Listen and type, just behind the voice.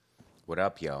What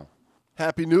up, yo?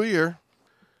 Happy New Year.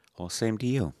 Well, same to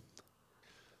you.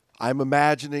 I'm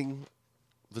imagining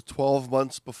the 12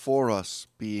 months before us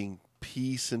being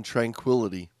peace and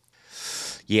tranquility.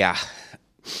 Yeah.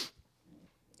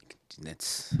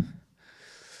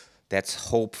 That's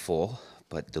hopeful,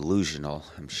 but delusional,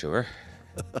 I'm sure.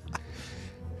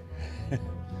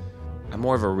 I'm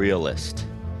more of a realist.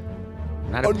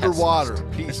 Not a Underwater,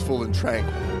 pessimist. peaceful and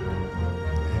tranquil.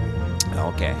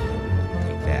 Okay.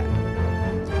 Take that.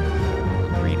 I'll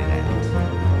agree to that.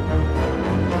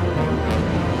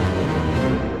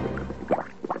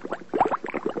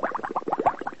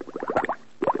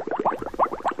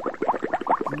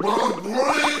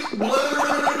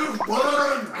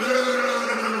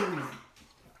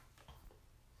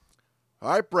 All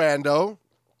right, Brando.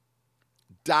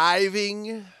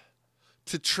 Diving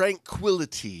to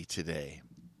tranquility today.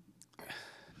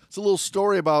 It's a little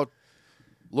story about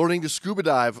learning to scuba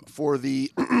dive for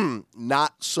the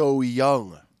not so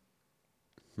young.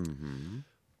 Mm-hmm.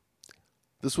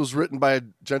 This was written by a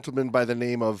gentleman by the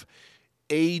name of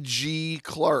A.G.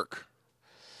 Clark.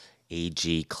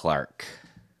 A.G. Clark.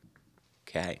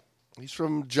 Okay. He's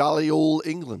from jolly old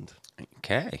England.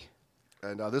 Okay.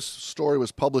 And this story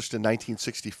was published in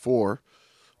 1964,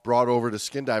 brought over to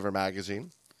Skin Diver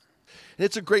Magazine. And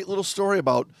it's a great little story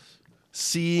about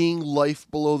seeing life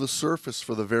below the surface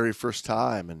for the very first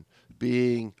time and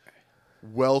being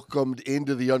welcomed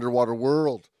into the underwater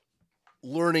world,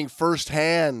 learning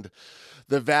firsthand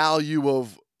the value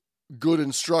of good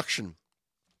instruction,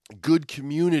 good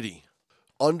community,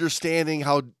 understanding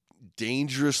how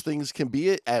dangerous things can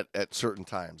be at certain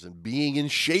times, and being in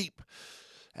shape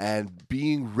and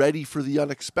being ready for the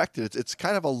unexpected. It's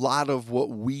kind of a lot of what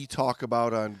we talk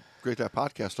about on Great Dive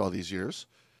Podcast all these years.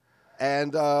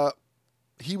 And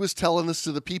he was telling this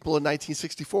to the people in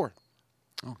 1964.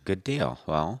 Oh, good deal.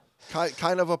 Well,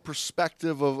 Kind of a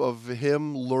perspective of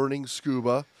him learning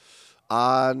scuba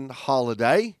on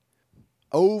holiday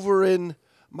over in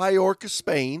Mallorca,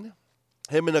 Spain.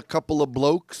 Him and a couple of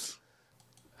blokes.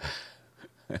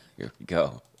 here we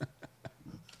go.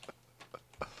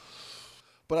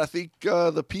 But I think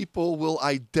the people will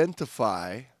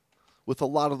identify with a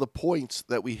lot of the points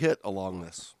that we hit along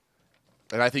this.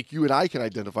 And I think you and I can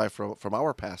identify from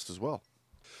our past as well.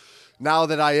 Now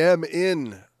that I am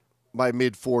in my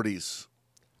mid-40s.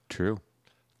 True.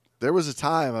 There was a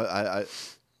time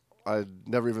I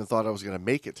never even thought I was going to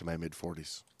make it to my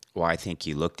mid-40s. Well, I think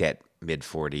you looked at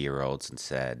mid-40-year-olds and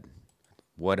said,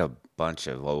 what a bunch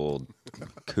of old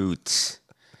coots.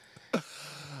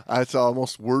 That's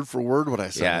almost word for word what I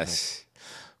said. Yes.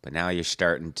 But now you're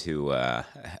starting to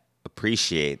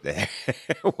appreciate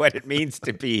what it means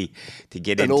to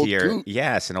get An into old your coot.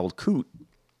 Yes, an old coot.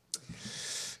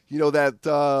 You know,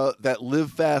 that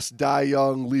live fast, die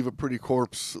young, leave a pretty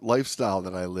corpse lifestyle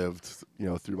that I lived,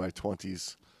 through my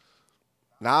 20s.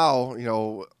 Now,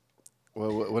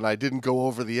 when I didn't go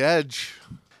over the edge,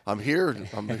 I'm here.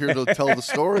 I'm here to tell the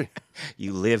story.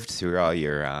 You lived through all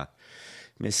your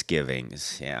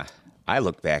misgivings. Yeah. I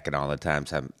look back at all the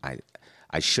times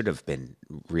I should have been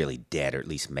really dead or at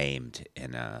least maimed,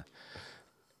 and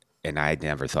I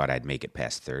never thought I'd make it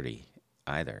past 30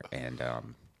 either. And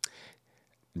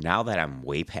now that I'm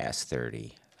way past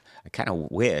 30, I kind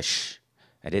of wish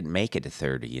I didn't make it to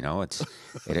 30.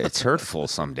 It's hurtful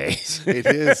some days. It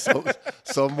is.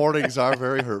 Some mornings are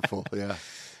very hurtful. Yeah.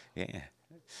 Yeah.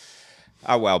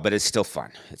 Oh, well, but it's still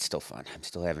fun. It's still fun. I'm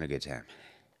still having a good time.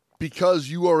 Because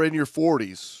you are in your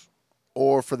 40s,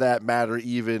 or for that matter,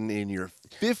 even in your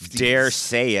 50s. Dare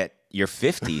say it, your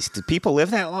 50s. Do people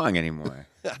live that long anymore?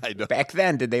 I know. Back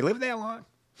then, did they live that long?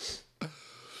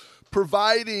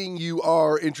 Providing you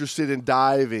are interested in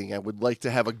diving and would like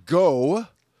to have a go,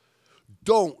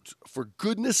 don't, for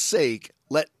goodness sake,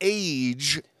 let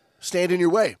age stand in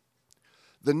your way.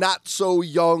 The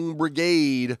not-so-young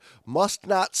brigade must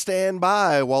not stand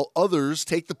by while others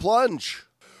take the plunge.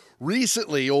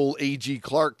 Recently, old A.G.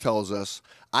 Clark tells us,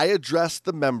 I addressed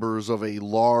the members of a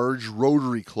large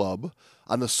Rotary Club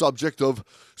on the subject of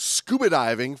scuba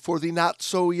diving for the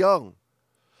not-so-young.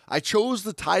 I chose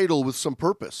the title with some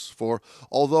purpose, for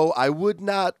although I would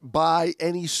not by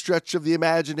any stretch of the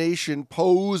imagination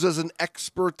pose as an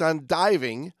expert on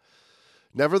diving,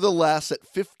 nevertheless, at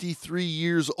 53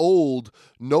 years old,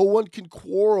 no one can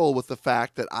quarrel with the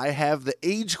fact that I have the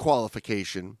age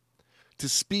qualification to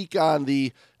speak on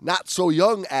the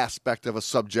not-so-young aspect of a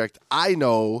subject I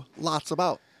know lots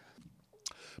about.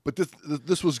 But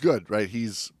this was good, right?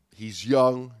 He's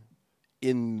young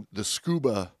in the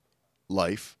scuba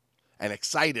life and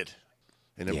excited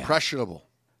and impressionable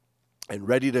and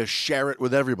ready to share it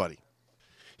with everybody.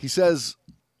 He says,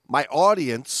 my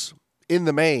audience in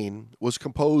the main, was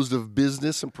composed of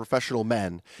business and professional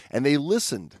men, and they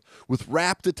listened with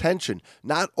rapt attention,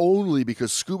 not only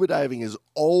because scuba diving is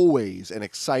always an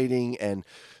exciting and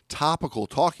topical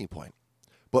talking point,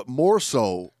 but more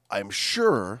so, I'm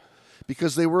sure,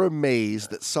 because they were amazed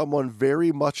that someone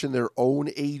very much in their own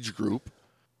age group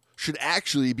should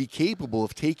actually be capable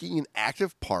of taking an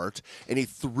active part in a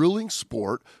thrilling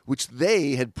sport which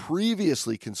they had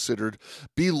previously considered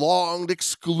belonged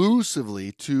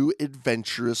exclusively to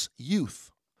adventurous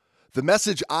youth. The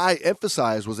message I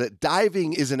emphasized was that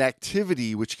diving is an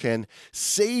activity which can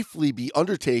safely be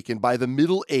undertaken by the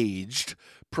middle-aged,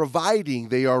 providing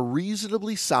they are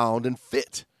reasonably sound and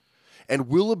fit, and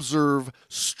will observe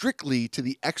strictly to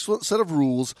the excellent set of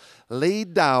rules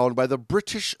laid down by the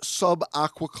British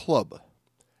Sub-Aqua Club.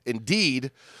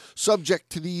 Indeed, subject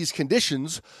to these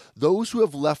conditions, those who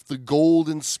have left the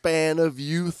golden span of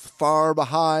youth far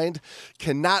behind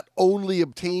can not only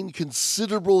obtain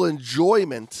considerable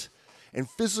enjoyment and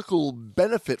physical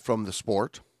benefit from the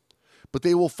sport, but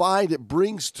they will find it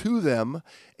brings to them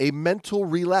a mental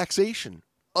relaxation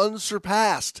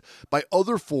unsurpassed by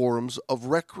other forms of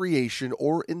recreation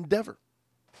or endeavor.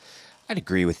 I'd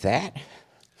agree with that.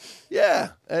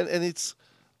 Yeah, and it's,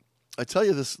 I tell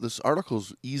you, this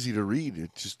article's easy to read.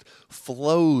 It just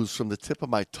flows from the tip of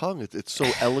my tongue. It's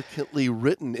so eloquently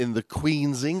written in the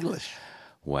Queen's English.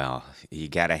 Well, you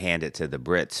got to hand it to the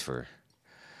Brits for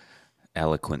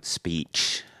eloquent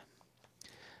speech.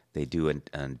 They do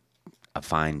a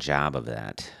fine job of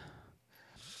that.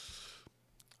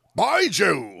 By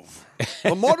Jove,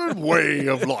 the modern way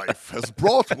of life has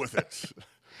brought with it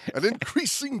an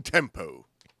increasing tempo.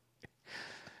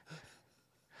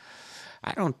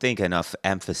 I don't think enough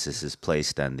emphasis is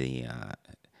placed on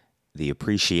the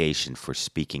appreciation for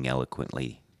speaking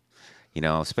eloquently. You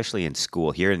know, especially in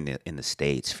school here in the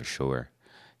States, for sure.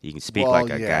 You can speak like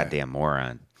a goddamn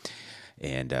moron,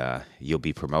 and you'll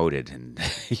be promoted, and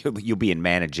you'll be in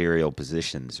managerial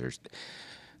positions or.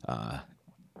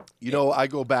 I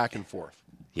go back and forth.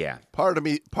 Yeah. Part of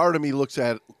me looks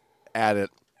at it,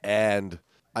 and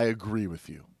I agree with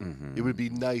you. Mm-hmm. It would be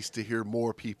nice to hear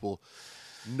more people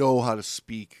know how to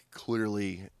speak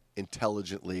clearly,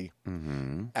 intelligently,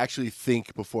 actually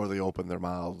think before they open their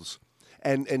mouths,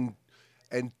 and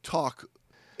talk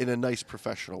in a nice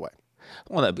professional way.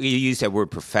 Well, you use that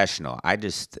word professional. I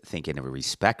just think in a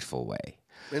respectful way.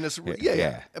 And it's,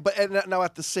 yeah. But now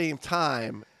at the same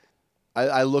time,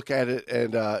 I look at it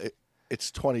and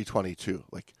it's 2022.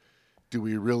 Like, do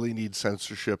we really need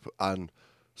censorship on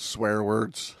swear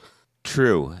words?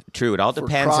 True. It all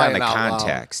depends on the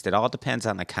context. It all depends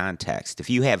on the context. If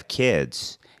you have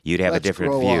kids, you'd have a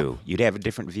different view. You'd have a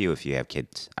different view if you have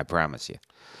kids. I promise you.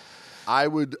 I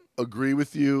would agree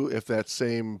with you if that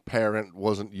same parent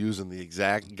wasn't using the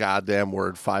exact goddamn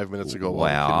word 5 minutes ago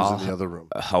while the kid was in the other room.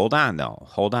 Hold on, though.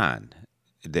 Hold on.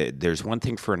 There's one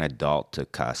thing for an adult to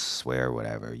cuss, swear,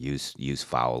 whatever, use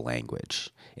foul language,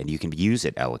 and you can use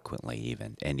it eloquently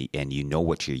even, and you know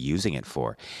what you're using it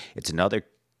for. It's another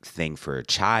thing for a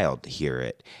child to hear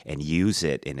it and use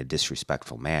it in a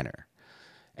disrespectful manner.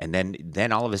 And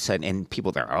then all of a sudden, and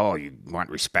people are, oh, you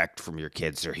want respect from your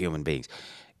kids, they're human beings.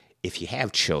 If you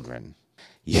have children,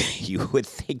 you would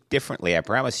think differently, I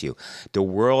promise you. The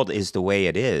world is the way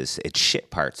it is. It's shit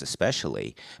parts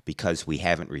especially because we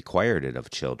haven't required it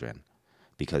of children,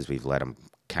 because we've let them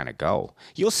kind of go.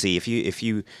 You'll see if you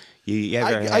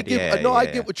ever I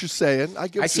get what you're saying.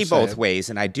 I see both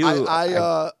ways, and I do.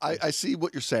 I see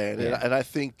what you're saying, and I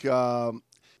think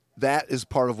that is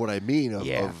part of what I mean.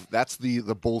 Of that's the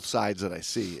both sides that I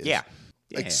see.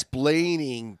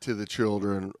 Explaining to the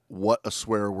children what a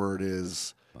swear word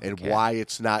is. And why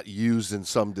it's not used in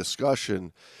some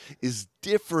discussion is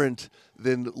different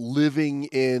than living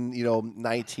in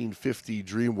 1950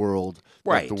 dream world.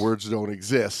 Right. The words don't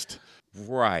exist.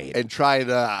 Right. And try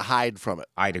to hide from it.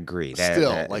 I'd agree.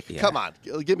 Come on,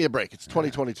 give me a break. It's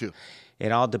 2022.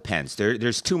 It all depends.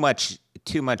 There's too much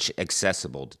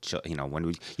accessible to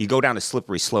when you go down a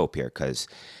slippery slope here, because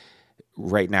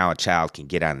right now a child can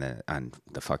get on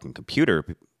the fucking computer.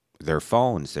 Their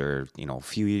phones, they're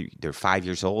 5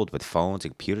 years old with phones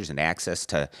and computers and access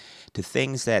to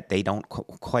things that they don't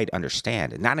quite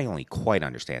understand. And not only quite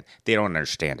understand, they don't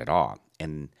understand at all.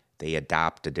 And they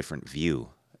adopt a different view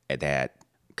that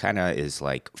kind of is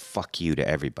like, fuck you to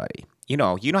everybody. You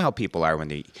know how people are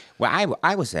when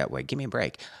I was that way. Give me a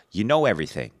break. You know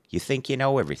everything. You think you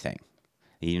know everything.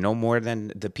 You know more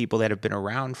than the people that have been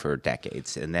around for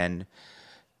decades. And then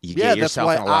you get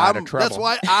yourself in a lot of trouble. That's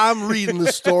why I'm reading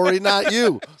the story, not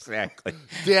you. Exactly.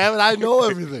 Damn it, I know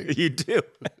everything. You do.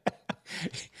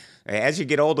 As you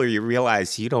get older, you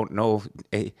realize you don't know.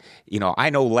 I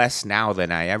know less now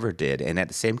than I ever did, and at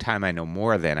the same time, I know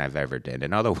more than I've ever did.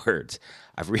 In other words,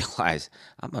 I've realized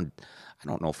I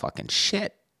don't know fucking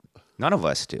shit. None of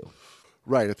us do.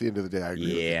 Right. At the end of the day, I agree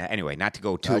with you. Yeah. Anyway, not to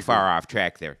go too far off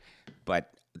track there,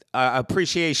 but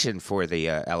appreciation for the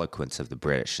eloquence of the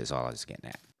British is all I was getting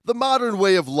at. The modern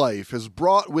way of life has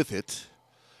brought with it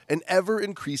an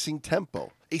ever-increasing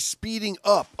tempo, a speeding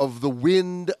up of the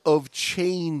wind of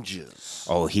changes.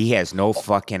 Oh, he has no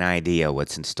fucking idea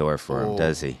what's in store for him,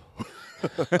 does he?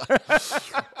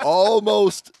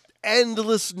 Almost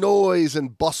endless noise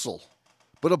and bustle.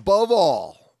 But above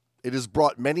all, it has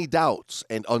brought many doubts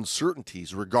and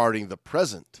uncertainties regarding the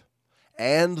present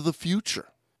and the future.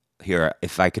 Here,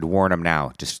 if I could warn him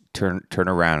now, just turn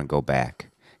around and go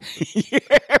back.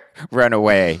 Run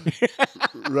away.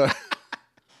 Right.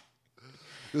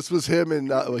 This was him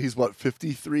in, he's what,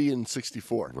 53 and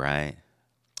 64. Right.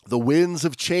 The winds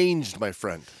have changed, my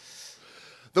friend.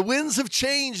 The winds have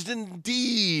changed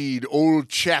indeed, old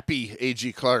chappie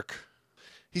A.G. Clark.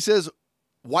 He says,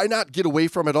 why not get away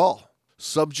from it all?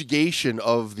 Subjugation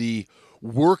of the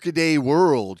workaday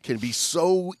world can be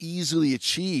so easily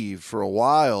achieved for a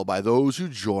while by those who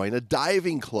join a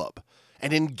diving club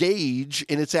and engage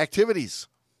in its activities.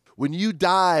 When you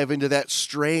dive into that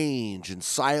strange and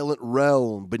silent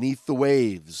realm beneath the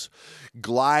waves,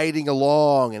 gliding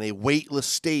along in a weightless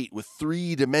state with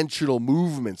three-dimensional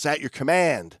movements at your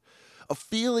command, a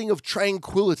feeling of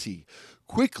tranquility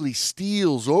quickly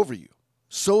steals over you,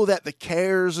 so that the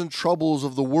cares and troubles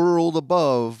of the world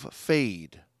above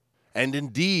fade. And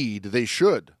indeed they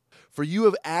should, for you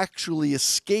have actually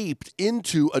escaped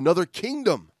into another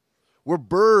kingdom, where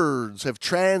birds have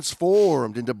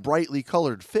transformed into brightly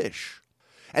colored fish,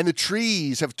 and the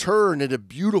trees have turned into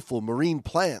beautiful marine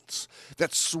plants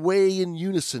that sway in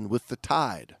unison with the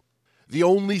tide. The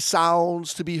only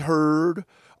sounds to be heard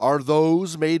are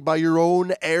those made by your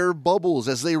own air bubbles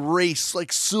as they race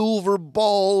like silver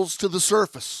balls to the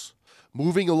surface.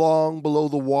 Moving along below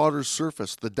the water's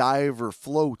surface, the diver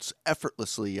floats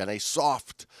effortlessly on a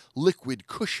soft, liquid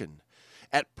cushion,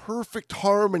 at perfect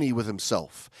harmony with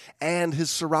himself and his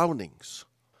surroundings.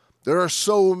 There are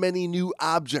so many new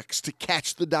objects to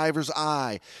catch the diver's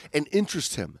eye and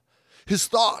interest him. His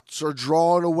thoughts are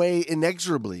drawn away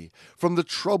inexorably from the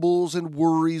troubles and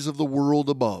worries of the world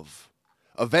above.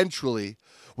 Eventually,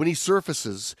 when he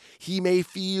surfaces, he may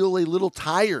feel a little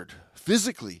tired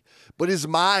physically, but his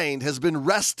mind has been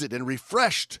rested and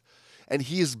refreshed, and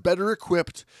he is better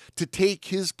equipped to take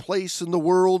his place in the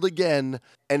world again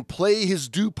and play his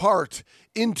due part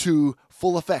into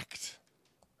full effect.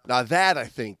 Now that, I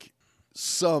think,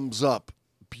 sums up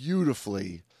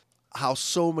beautifully how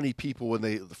so many people, when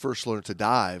they first learn to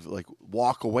dive, like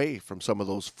walk away from some of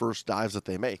those first dives that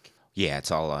they make. Yeah,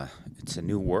 it's a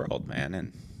new world, man,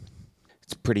 and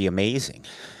it's pretty amazing.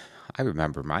 I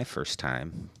remember my first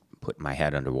time putting my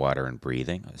head underwater and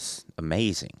breathing. It was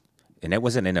amazing. And it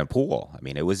wasn't in a pool. I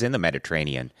mean, it was in the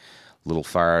Mediterranean, a little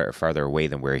farther away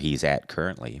than where he's at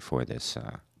currently for this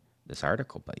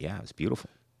article. But yeah, it was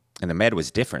beautiful. And the Med was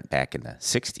different back in the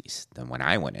 60s than when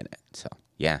I went in it. So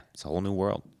yeah, it's a whole new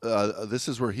world. This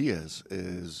is where he is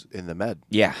in the Med.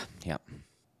 Yeah.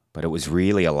 But it was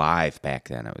really alive back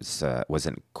then. It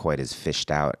wasn't quite as fished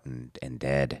out and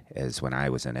dead as when I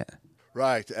was in it.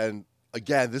 Right. And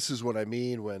again, this is what I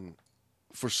mean when,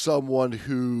 for someone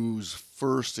whose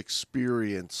first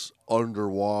experience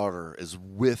underwater is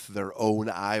with their own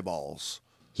eyeballs.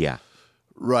 Yeah.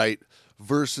 Right.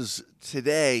 Versus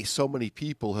today, so many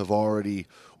people have already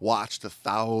watched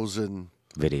 1,000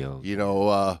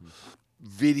 videos.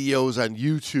 Videos on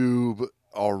YouTube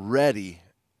already.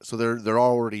 So they're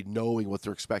already knowing what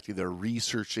they're expecting. They're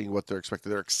researching what they're expecting.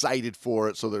 They're excited for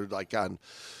it. So they're like on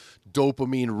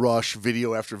dopamine rush,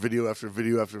 video after video after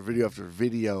video after video after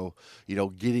video,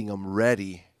 getting them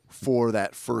ready for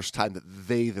that first time that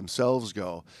they themselves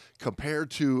go, compared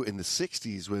to in the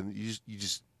 60s when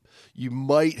you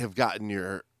might have gotten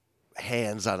your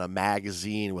hands on a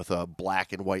magazine with a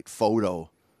black and white photo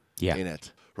in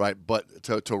it, right? But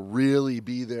to really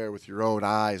be there with your own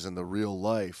eyes in the real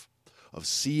life of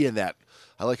seeing that,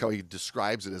 I like how he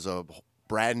describes it as a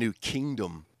brand new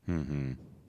kingdom. Mm-hmm.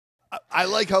 I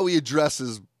like how he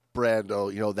addresses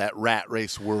Brando, that rat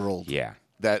race world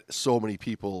that so many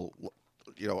people,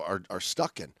 are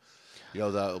stuck in.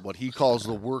 What he calls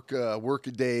the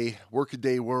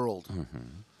workaday world. Mm-hmm.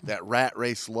 That rat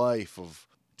race life of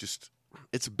just,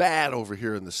 it's bad over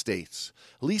here in the States.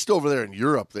 At least over there in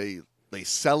Europe, they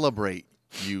celebrate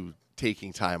you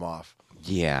taking time off.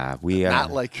 Yeah, we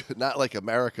not like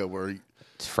America where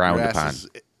it's frowned upon.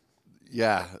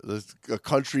 Yeah, this a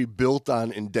country built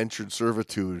on indentured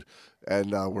servitude,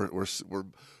 and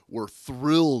we're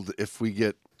thrilled if we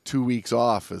get 2 weeks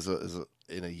off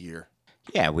in a year.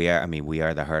 Yeah, we are. I mean, we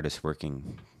are the hardest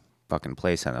working fucking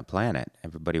place on the planet.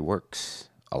 Everybody works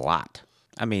a lot.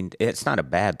 I mean, it's not a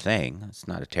bad thing. It's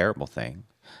not a terrible thing.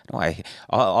 No,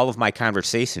 all of my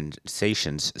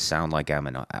conversations sound like I'm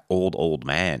an old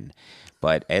man.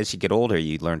 But as you get older,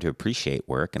 you learn to appreciate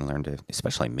work and learn to,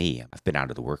 especially me. I've been out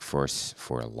of the workforce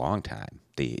for a long time.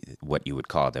 What you would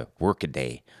call the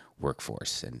workaday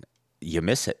workforce, and you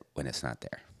miss it when it's not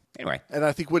there. Anyway, And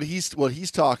I think what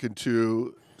he's talking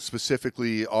to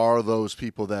specifically are those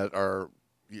people that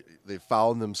they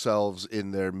found themselves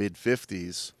in their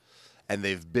mid-50s and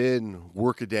they've been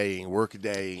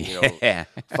workadaying, yeah,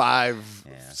 5,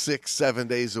 6, 7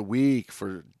 days a week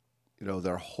for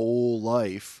their whole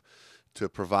life to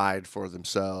provide for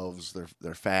themselves,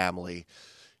 their family,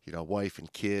 wife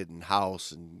and kid and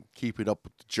house and keeping up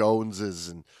with the Joneses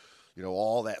and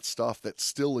all that stuff that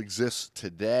still exists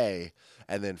today.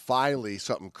 And then finally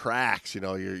something cracks.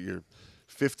 You're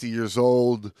 50 years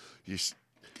old. You're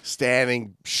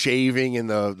standing shaving in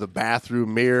the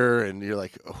bathroom mirror, and you're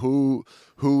like, who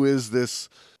is this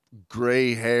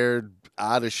gray-haired,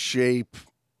 out of shape,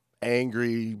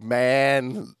 angry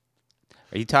man?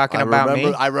 Are you talking about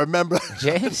me? I remember.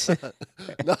 James?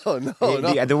 No.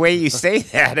 The way you say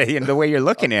that and the way you're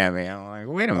looking at me, I'm like,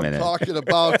 wait a minute. Talking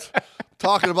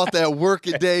about that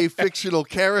workaday fictional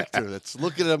character that's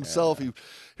looking at himself. He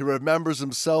remembers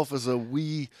himself as a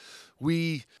wee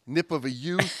nip of a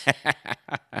youth.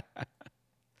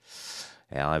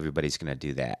 Well, everybody's going to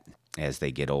do that as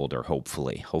they get older,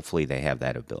 hopefully. Hopefully they have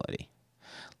that ability.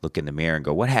 Look in the mirror and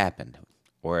go, what happened?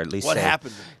 Or at least what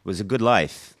happened? It was a good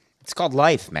life. It's called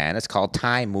life, man. It's called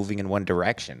time moving in one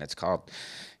direction. It's called,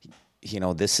 you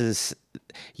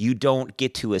don't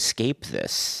get to escape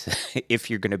this if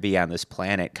you're going to be on this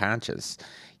planet conscious.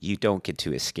 You don't get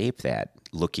to escape that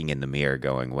looking in the mirror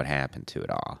going, what happened to it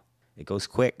all? It goes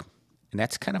quick. And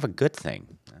that's kind of a good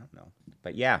thing. I don't know.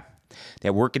 But yeah,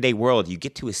 that workaday world, you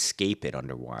get to escape it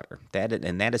underwater. That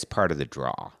is part of the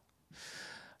draw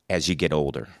as you get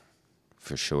older,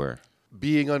 for sure.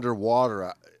 Being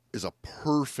underwater is a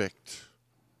perfect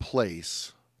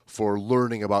place for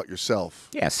learning about yourself.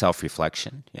 Yeah,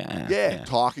 self-reflection. Yeah.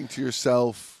 Talking to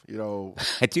yourself,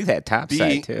 I do that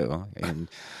topside too. And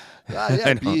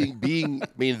being. I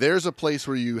mean, there's a place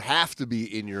where you have to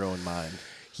be in your own mind.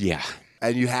 Yeah.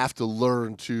 And you have to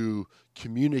learn to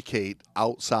communicate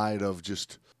outside of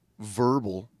just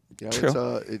verbal.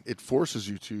 True. It forces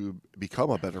you to become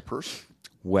a better person.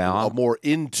 Well, a more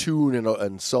in tune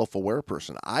and self-aware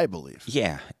person, I believe.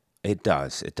 Yeah, it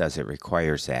does. It does. It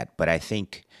requires that. But I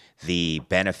think the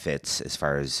benefits, as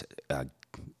far as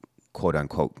quote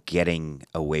unquote getting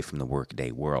away from the workaday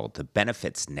world, the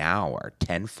benefits now are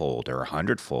tenfold or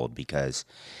 100-fold because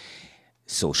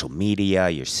social media,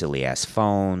 your silly ass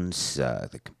phones,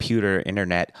 the computer,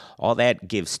 internet, all that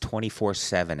gives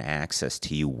 24/7 access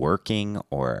to you working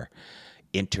or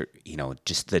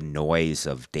just the noise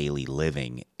of daily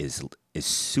living is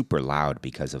super loud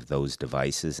because of those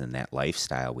devices and that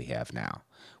lifestyle we have now,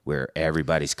 where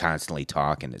everybody's constantly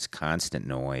talking. It's constant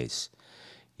noise,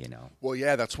 Well,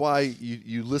 yeah, that's why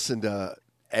you listen to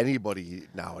anybody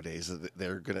nowadays.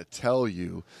 They're going to tell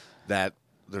you that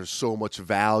there's so much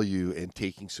value in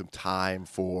taking some time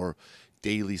for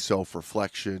daily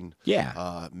self-reflection,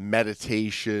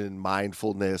 meditation,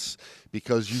 mindfulness,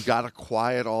 because you got to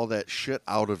quiet all that shit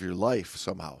out of your life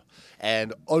somehow.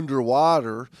 And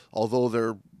underwater, although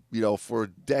they're, for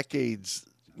decades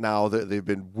now, they've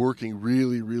been working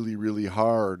really, really, really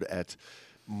hard at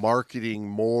marketing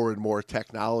more and more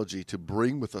technology to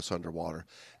bring with us underwater.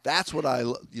 That's what I,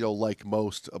 like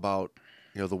most about,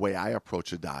 the way I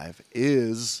approach a dive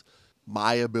is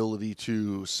my ability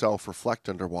to self-reflect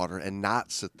underwater and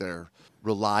not sit there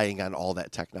relying on all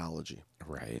that technology.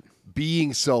 Right.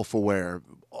 Being self-aware,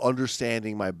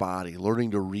 understanding my body,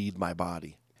 learning to read my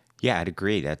body. Yeah, I'd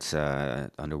agree. That's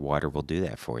underwater will do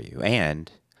that for you.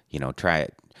 And,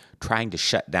 trying to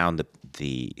shut down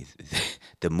the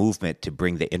movement to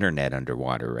bring the internet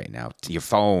underwater right now, your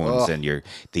phones and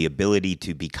the ability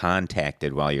to be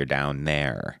contacted while you're down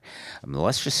there.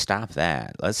 Let's just stop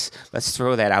that. Let's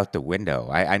throw that out the window.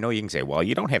 I know you can say, well,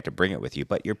 you don't have to bring it with you,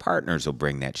 but your partners will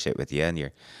bring that shit with you,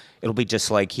 and it'll be just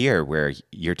like here where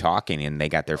you're talking and they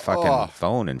got their fucking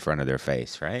phone in front of their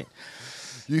face, right?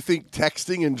 You think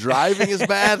texting and driving is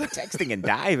bad? Texting and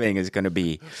diving is going to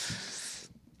be...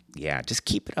 Yeah, just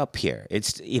keep it up here.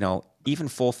 It's, even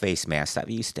full face masks. I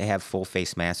used to have full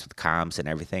face masks with comms and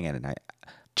everything, and I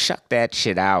chucked that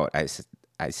shit out. I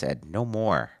said, no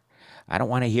more. I don't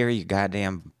want to hear you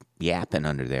goddamn yapping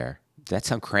under there. That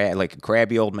sound like a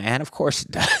crabby old man? Of course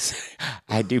it does.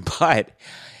 I do, but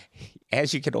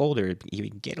as you get older, you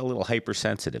get a little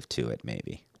hypersensitive to it,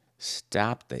 maybe.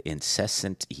 Stop the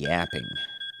incessant yapping.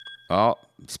 Oh,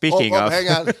 speaking of.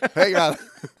 Hang on.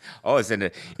 Oh, is it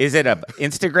a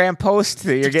Instagram post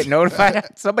that you're getting notified on?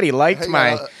 Somebody liked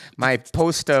my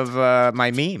post of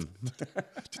my meme.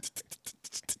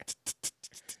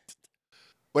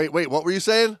 Wait, what were you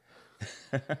saying?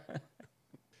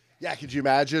 Yeah, could you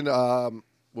imagine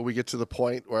when we get to the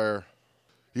point where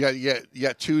you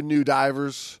got two new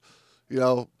divers,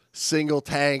 single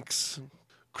tanks,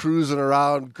 cruising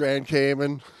around Grand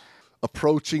Cayman,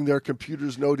 approaching their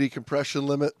computer's no decompression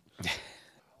limit.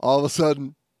 All of a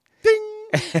sudden,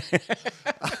 ding!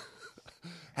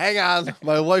 Hang on,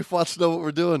 my wife wants to know what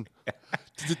we're doing.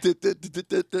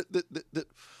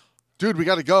 Dude, we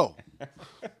got to go.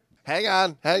 Hang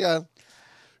on.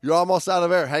 You're almost out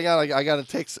of air. Hang on, I got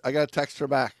to text her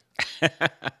back.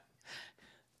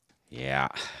 Yeah.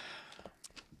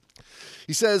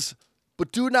 He says,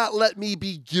 but do not let me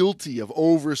be guilty of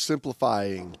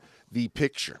oversimplifying the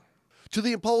picture. To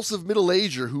the impulsive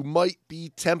middle-ager who might be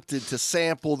tempted to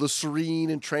sample the serene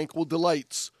and tranquil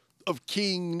delights of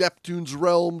King Neptune's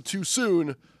realm too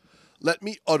soon, let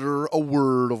me utter a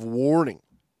word of warning.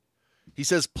 He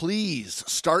says, please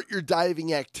start your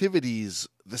diving activities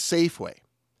the safe way.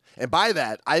 And by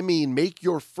that, I mean make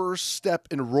your first step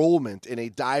enrollment in a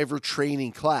diver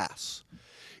training class.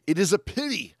 It is a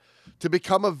pity to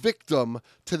become a victim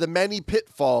to the many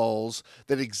pitfalls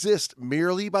that exist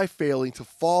merely by failing to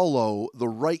follow the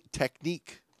right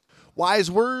technique.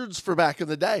 Wise words for back in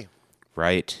the day.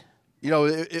 Right.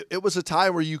 It was a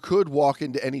time where you could walk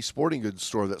into any sporting goods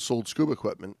store that sold scuba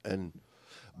equipment and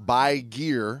buy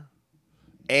gear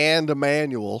and a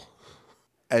manual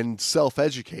and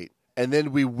self-educate. And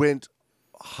then we went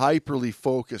hyperly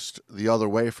focused the other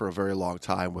way for a very long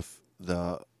time with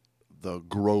the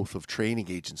growth of training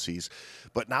agencies.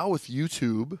 But now with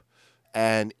YouTube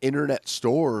and internet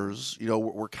stores,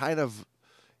 we're kind of,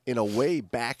 in a way,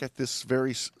 back at this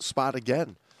very spot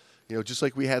again. Just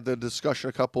like we had the discussion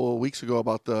a couple of weeks ago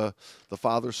about the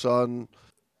father-son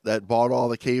that bought all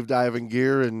the cave diving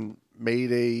gear and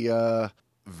made a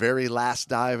very last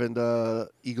dive into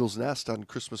Eagle's Nest on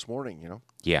Christmas morning,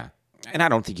 Yeah. And I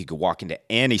don't think you could walk into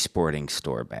any sporting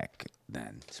store back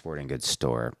then, sporting goods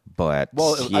store. But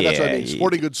that's what I mean.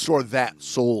 Sporting goods store that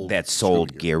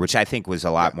sold gear, which I think was a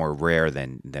lot more rare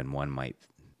than one might,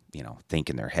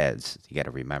 think in their heads. You got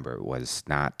to remember, it was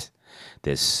not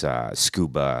this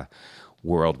scuba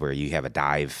world where you have a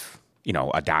dive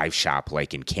shop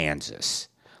like in Kansas,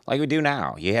 like we do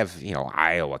now. You have,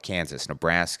 Iowa, Kansas,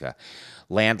 Nebraska,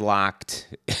 landlocked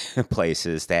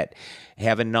places that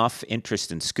have enough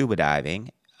interest in scuba diving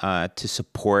to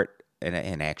support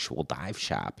an actual dive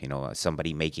shop,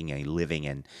 somebody making a living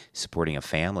and supporting a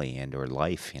family and or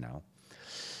life,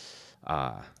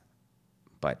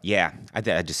 But yeah,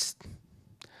 I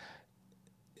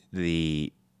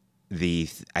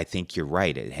think you're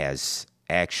right. It has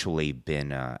actually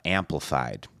been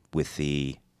amplified with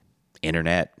the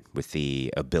internet, with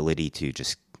the ability to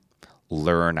just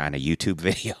learn on a YouTube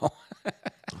video.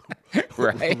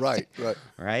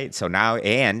 Right. So now,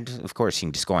 and of course, you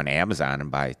can just go on Amazon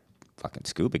and buy fucking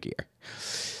scuba gear.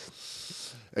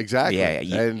 Exactly. Yeah,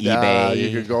 and eBay.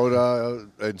 You could go to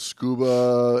and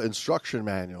scuba instruction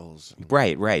manuals.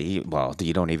 Right. Well,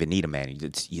 you don't even need a manual.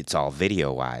 It's all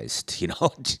videoized,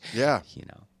 Yeah.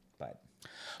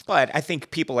 But I think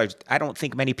I don't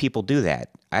think many people do that.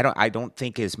 I don't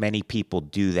think as many people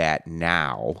do that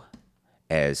now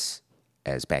as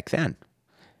back then,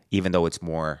 even though it's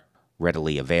more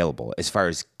readily available as far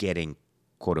as getting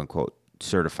quote unquote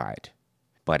certified.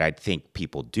 But I think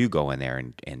people do go in there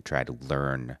and try to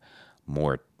learn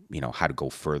more, how to go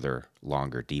further,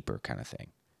 longer, deeper kind of thing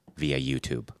via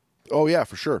YouTube. Oh, yeah,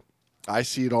 for sure. I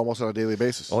see it almost on a daily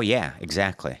basis. Oh, yeah,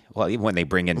 exactly. Well, even when they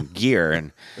bring in gear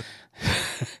and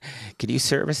can you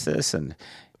service this? And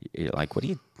you're like, what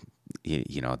do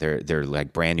they're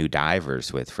like brand new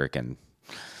divers with freaking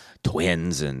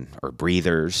twins or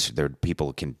breathers.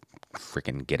 People can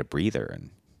freaking get a breather and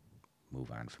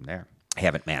move on from there. I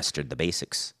haven't mastered the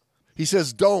basics. He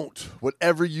says, don't,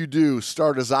 whatever you do,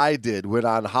 start as I did when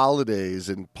on holidays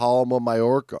in Palma,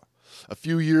 Mallorca a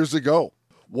few years ago.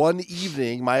 One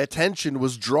evening, my attention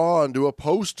was drawn to a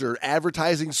poster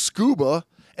advertising scuba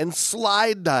and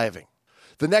slide diving.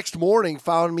 The next morning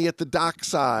found me at the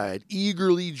dockside,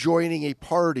 eagerly joining a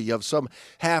party of some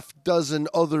half-dozen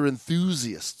other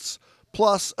enthusiasts,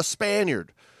 plus a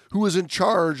Spaniard who was in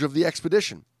charge of the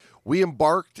expedition. We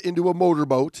embarked into a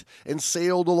motorboat and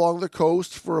sailed along the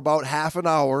coast for about half an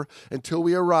hour until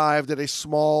we arrived at a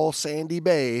small sandy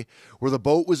bay where the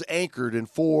boat was anchored in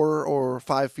 4 or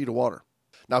 5 feet of water.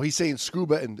 Now, he's saying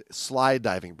scuba and slide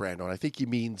diving, Brando, and I think he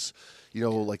means,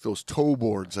 like those tow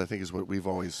boards, I think is what we've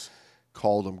always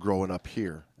called them growing up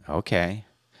here. Okay.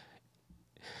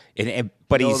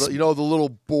 But he's... the little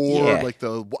board, like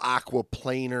the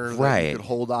aquaplaner that you could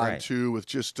hold on to with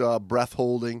just breath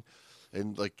holding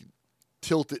and like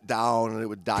tilt it down and it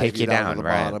would dive you down to the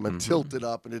bottom and tilt it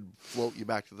up and it'd float you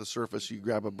back to the surface. You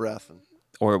grab a breath.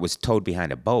 Or it was towed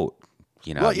behind a boat,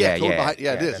 Well, it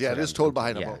is. Yeah, it is towed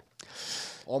behind a boat.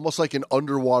 Almost like an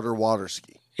underwater water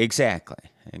ski. Exactly.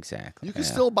 You can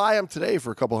still buy them today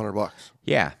for a couple $100.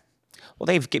 Yeah. Well,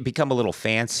 they've become a little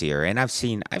fancier, and I've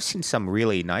seen some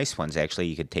really nice ones. Actually,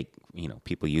 you could take,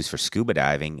 people use for scuba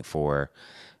diving for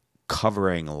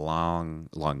covering long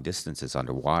distances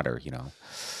underwater.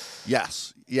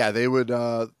 Yes, yeah, they would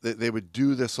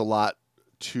do this a lot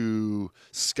to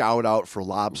scout out for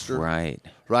lobster. Right.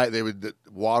 They would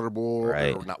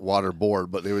waterboard, or not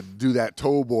waterboard, but they would do that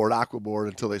tow board, aquaboard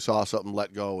until they saw something,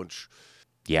 let go, and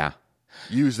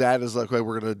use that as like, okay,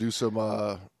 we're going to do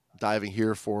some diving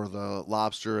here for the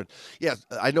lobster. And yeah,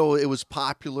 I know it was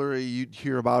popular. You'd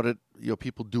hear about it,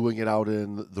 people doing it out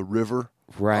in the river,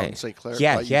 out in St. Clair.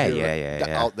 Yeah.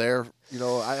 Out there,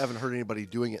 I haven't heard anybody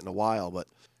doing it in a while, but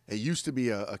it used to be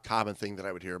a common thing that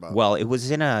I would hear about. Well, it was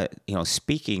in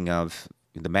speaking of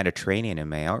the Mediterranean and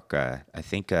Mallorca, I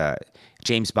think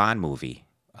James Bond movie.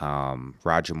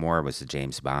 Roger Moore was the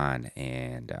James Bond,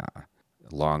 and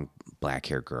long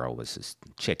black-haired girl was this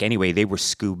chick. Anyway, they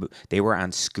were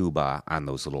on scuba on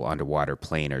those little underwater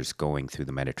planers going through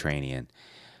the Mediterranean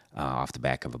off the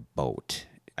back of a boat.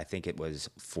 I think it was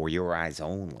For Your Eyes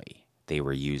Only. They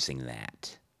were using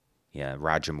that. Yeah,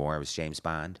 Roger Moore was James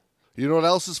Bond. You know what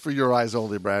else is For Your Eyes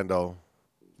Only, Brando?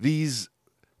 These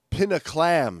pinna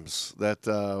clams that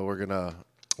we're going to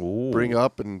bring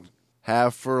up and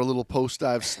have for a little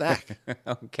post-dive snack.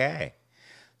 Okay.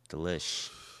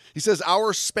 Delish. He says,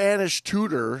 our Spanish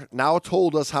tutor now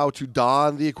told us how to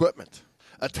don the equipment,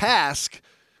 a task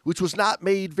which was not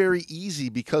made very easy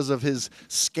because of his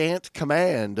scant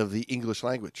command of the English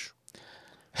language.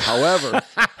 However...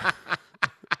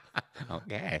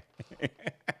 Okay.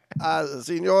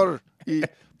 Senor,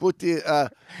 but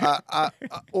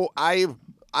I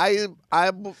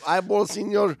will,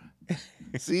 senor.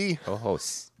 See? Oh,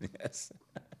 yes.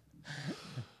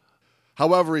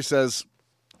 However, he says,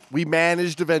 we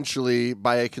managed eventually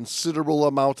by a considerable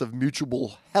amount of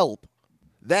mutual help.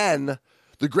 Then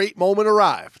the great moment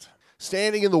arrived.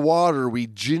 Standing in the water, we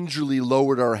gingerly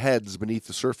lowered our heads beneath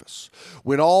the surface.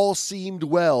 When all seemed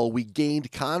well, we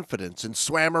gained confidence and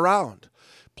swam around,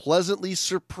 pleasantly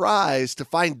surprised to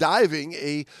find diving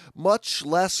a much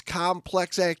less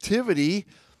complex activity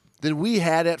than we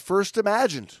had at first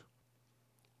imagined.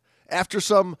 After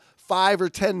some 5 or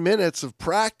 10 minutes of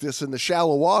practice in the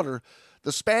shallow water,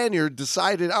 the Spaniard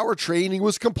decided our training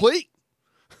was complete.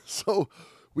 So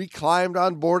we climbed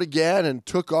on board again and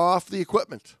took off the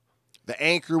equipment. The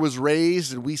anchor was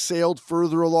raised and we sailed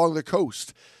further along the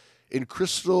coast. In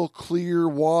crystal clear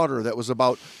water that was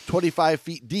about 25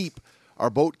 feet deep, our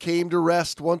boat came to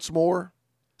rest once more.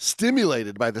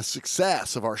 Stimulated by the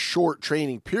success of our short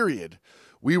training period,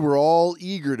 we were all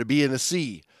eager to be in the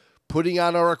sea. Putting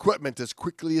on our equipment as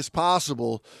quickly as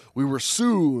possible, we were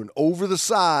soon over the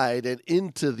side and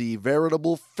into the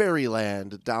veritable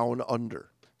fairyland down under.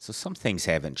 So some things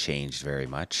haven't changed very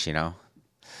much, A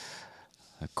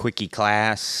quickie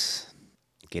class,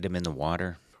 get him in the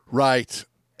water. Right.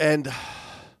 And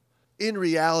in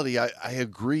reality, I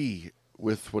agree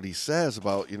with what he says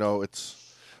about,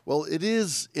 it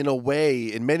is in a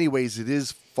way, in many ways, it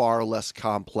is far less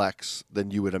complex than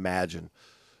you would imagine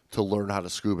to learn how to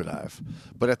scuba dive.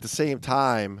 But at the same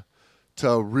time,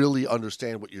 to really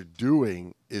understand what you're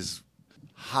doing is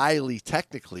highly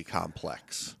technically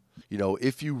complex.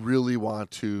 If you really want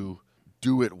to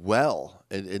do it well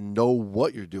and know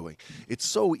what you're doing. It's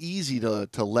so easy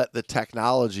to let the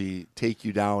technology take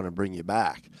you down and bring you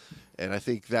back. And I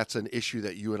think that's an issue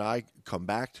that you and I come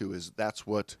back to, is that's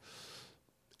what,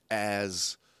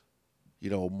 as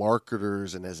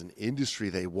marketers and as an industry,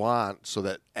 they want, so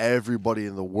that everybody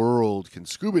in the world can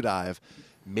scuba dive,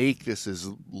 make this as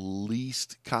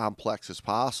least complex as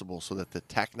possible so that the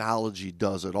technology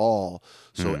does it all.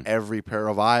 So every pair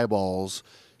of eyeballs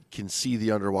can see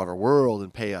the underwater world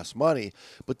and pay us money.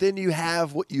 But then you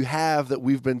have what you have that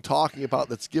we've been talking about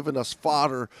that's given us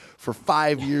fodder for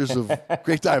 5 years of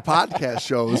Great Dive podcast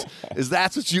shows, is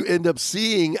that's what you end up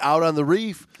seeing out on the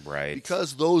reef. Right.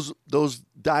 Because those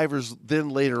divers then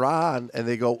later on, and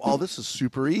they go, "Oh, this is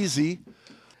super easy.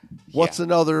 What's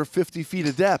another 50 feet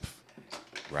of depth?"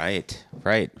 Right.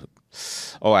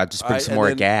 Oh, I'll just bring some and more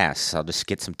then- gas. I'll just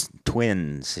get some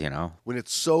twins, When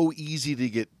it's so easy to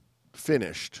get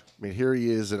finished. I mean, here he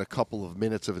is in a couple of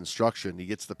minutes of instruction. He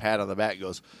gets the pat on the back,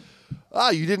 goes,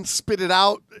 you didn't spit it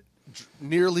out,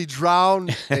 nearly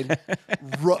drowned, and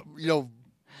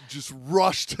just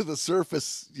rush to the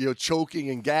surface, choking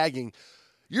and gagging.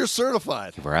 You're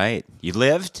certified. Right. You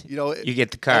lived, you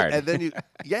get the card. And then you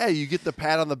get the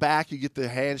pat on the back, you get the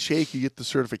handshake, you get the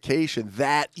certification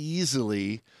that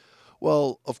easily.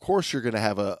 Well, of course you're going to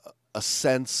have a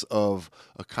sense of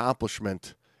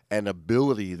accomplishment and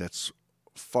ability that's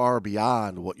far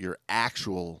beyond what your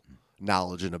actual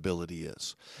knowledge and ability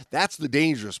is. That's the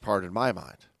dangerous part in my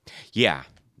mind. Yeah,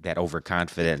 that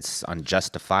overconfidence,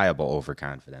 unjustifiable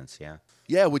overconfidence, yeah.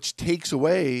 Yeah, which takes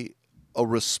away a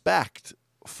respect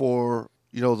for,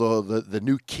 the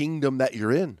new kingdom that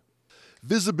you're in.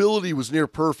 Visibility was near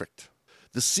perfect.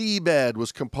 The seabed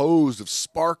was composed of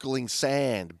sparkling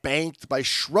sand, banked by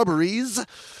shrubberies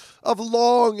of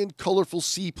long and colorful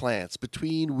sea plants,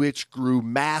 between which grew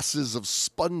masses of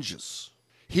sponges.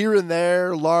 Here and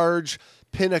there, large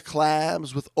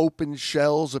pinnaclams with open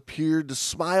shells appeared to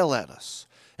smile at us,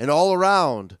 and all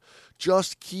around,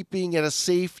 just keeping at a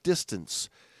safe distance,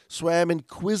 swam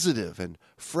inquisitive and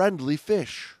friendly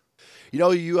fish.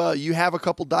 You have a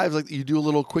couple dives, like you do a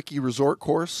little quickie resort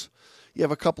course. You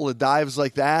have a couple of dives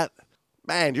like that.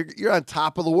 Man, you're on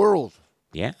top of the world.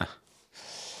 Yeah.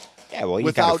 Yeah, well,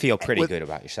 you got to feel pretty good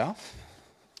about yourself.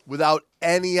 Without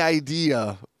any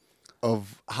idea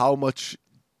of how much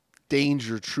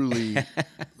danger truly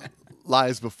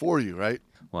lies before you, right?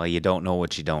 Well, you don't know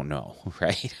what you don't know,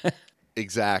 right?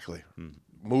 Exactly.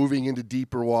 Moving into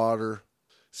deeper water,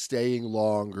 staying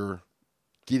longer,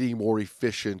 getting more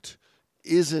efficient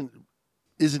isn't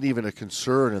even a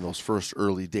concern in those first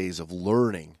early days of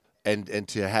learning and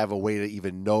to have a way to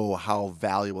even know how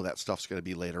valuable that stuff's going to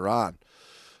be later on.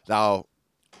 Now,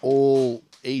 old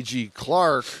A.G.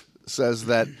 Clark says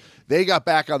that they got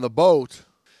back on the boat,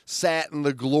 sat in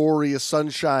the glorious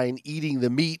sunshine eating the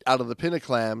meat out of the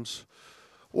pinnaclams,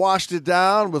 washed it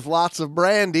down with lots of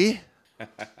brandy,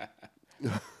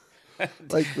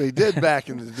 like they did back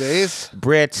in the days.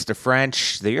 Brits, the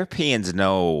French, the Europeans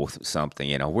know something,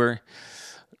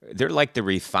 they're like the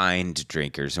refined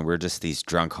drinkers, and we're just these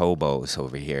drunk hobos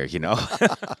over here,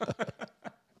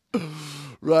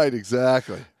 Right,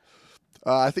 exactly.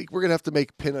 I think we're gonna have to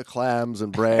make pinnaclams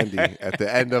and brandy at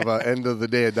the end of the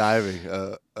day of diving.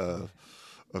 A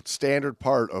standard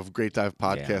part of Great Dive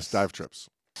Podcast dive trips.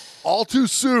 All too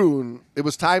soon, it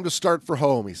was time to start for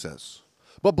home, he says.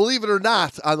 But believe it or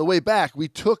not, on the way back, we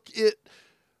took it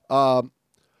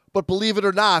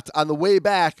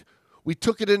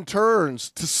in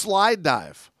turns to slide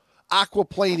dive,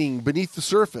 aquaplaning beneath the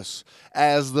surface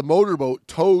as the motorboat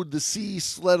towed the sea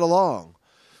sled along.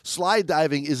 Slide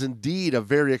diving is indeed a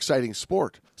very exciting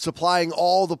sport, supplying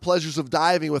all the pleasures of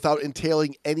diving without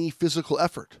entailing any physical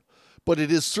effort. But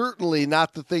it is certainly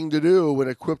not the thing to do when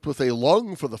equipped with a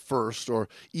lung for the first or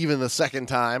even the second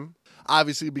time.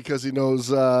 Obviously, because he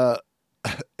knows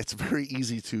it's very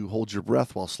easy to hold your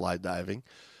breath while slide diving.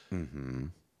 Mm-hmm.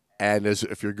 And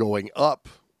if you're going up.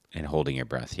 And holding your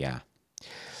breath, yeah.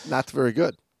 Not very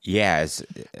good. Yeah.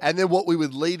 And then what we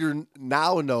would later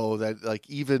now know that, like,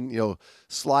 even,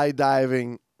 slide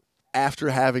diving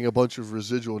after having a bunch of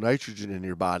residual nitrogen in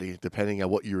your body, depending on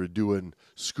what you were doing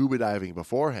scuba diving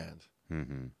beforehand,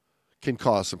 can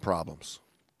cause some problems.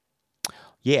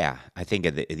 Yeah, I think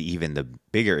even the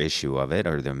bigger issue of it,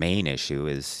 or the main issue,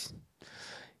 is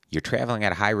you're traveling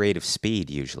at a high rate of speed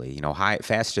usually,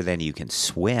 faster than you can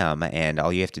swim, and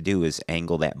all you have to do is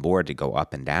angle that board to go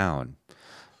up and down.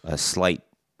 A slight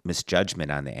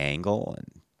misjudgment on the angle,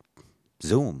 and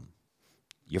zoom,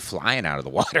 you're flying out of the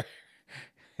water.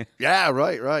 Yeah,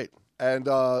 right. And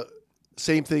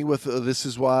same thing with this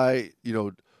is why,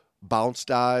 bounce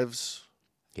dives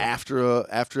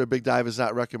after a big dive is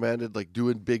not recommended. Like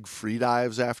doing big free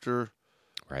dives after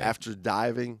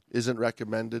diving isn't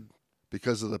recommended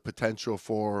because of the potential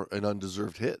for an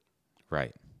undeserved hit.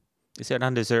 Right. Is it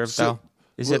undeserved though?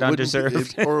 Is it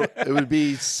undeserved? Or it would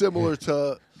be similar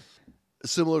to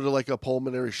like a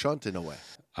pulmonary shunt in a way.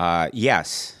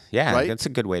 Yes. Yeah, right? That's a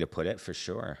good way to put it for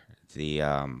sure.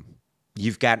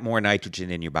 You've got more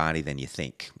nitrogen in your body than you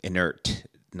think. Inert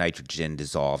nitrogen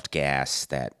dissolved gas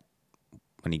that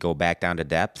when you go back down to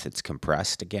depth, it's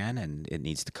compressed again and it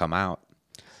needs to come out.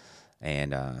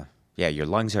 And your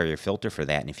lungs are your filter for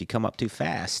that. And if you come up too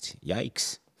fast,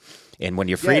 yikes. And when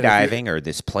you're free diving or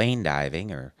this plane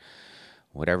diving or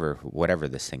whatever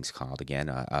this thing's called again.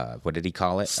 What did he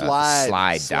call it? Slide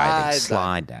diving. diving.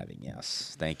 Slide diving.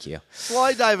 Yes, thank you.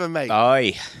 Slide diving, mate.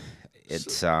 Aye,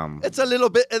 it's It's a little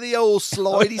bit of the old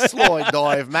slidey slide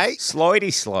dive, mate.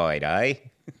 slidey slide,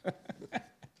 aye.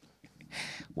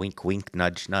 Wink, wink,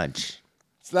 nudge, nudge.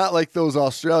 It's not like those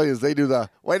Australians. They do the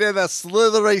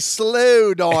slithery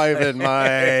slow diving,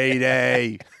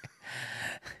 matey.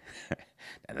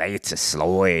 It's a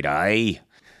slide, aye.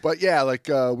 But yeah, like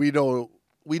we know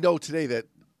today that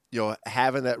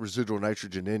having that residual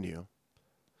nitrogen in you,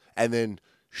 and then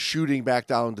shooting back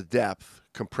down to depth,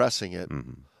 compressing it,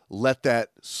 let that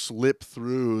slip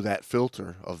through that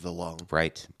filter of the lung,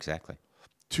 Right, exactly.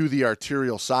 to the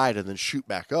arterial side, and then shoot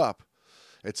back up.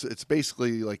 It's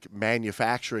basically like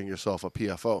manufacturing yourself a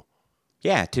PFO.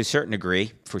 Yeah, to a certain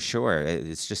degree, for sure.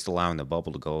 It's just allowing the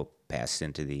bubble to go pass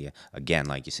into the, again,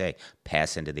 like you say,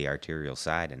 pass into the arterial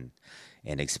side and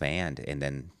expand. And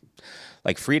then,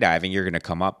 like freediving, you're going to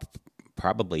come up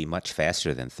probably much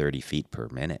faster than 30 feet per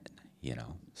minute,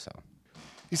 so.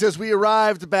 He says, we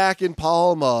arrived back in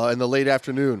Palma in the late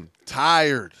afternoon,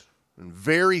 tired and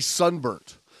very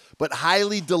sunburnt, but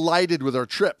highly delighted with our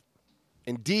trip.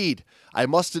 Indeed, I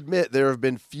must admit there have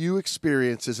been few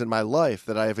experiences in my life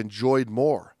that I have enjoyed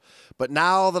more. But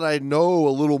now that I know a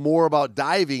little more about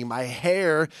diving, my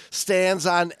hair stands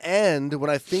on end when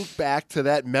I think back to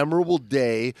that memorable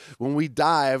day when we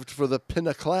dived for the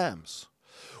pinna clams.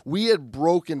 We had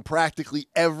broken practically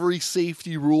every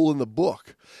safety rule in the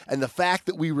book, and the fact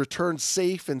that we returned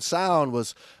safe and sound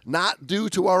was not due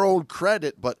to our own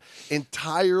credit, but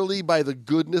entirely by the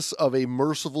goodness of a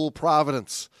merciful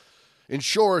providence. In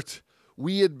short,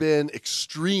 we had been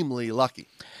extremely lucky.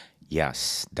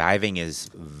 Yes, diving is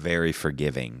very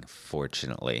forgiving,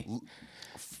 fortunately.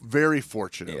 Very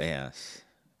fortunate. Yes.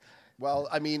 Well,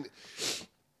 I mean,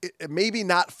 maybe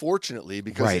not fortunately,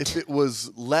 because Right. if it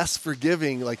was less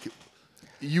forgiving, like,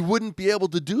 you wouldn't be able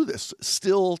to do this.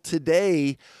 Still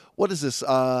today, what is this,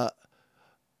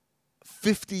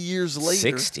 50 years later?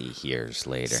 60 years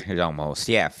later, almost.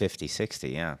 Yeah, 50, 60,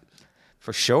 yeah.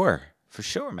 For sure,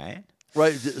 man.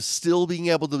 Right, still being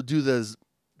able to do the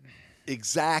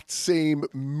exact same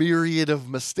myriad of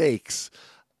mistakes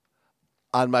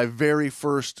on my very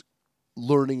first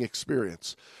learning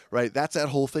experience, right? That's that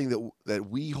whole thing that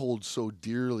we hold so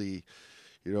dearly,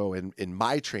 in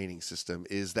my training system,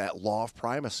 is that law of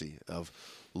primacy of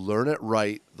learn it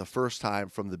right the first time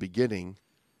from the beginning,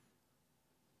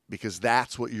 because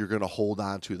that's what you're going to hold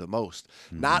on to the most.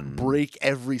 Not break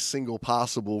every single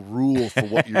possible rule for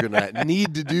what you're going to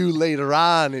need to do later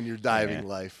on in your diving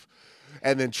life,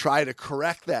 and then try to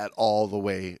correct that all the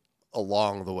way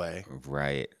along the way.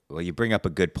 Right. Well, you bring up a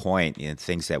good point in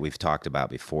things that we've talked about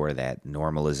before, that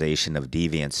normalization of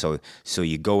deviance. So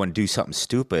you go and do something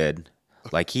stupid,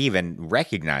 like he even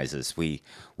recognizes we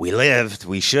lived,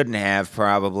 we shouldn't have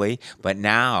probably, but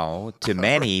now to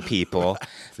many people,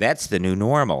 that's the new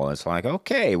normal. It's like,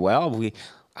 okay, well,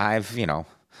 I've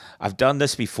done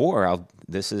this before.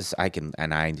 I can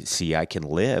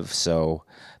live. So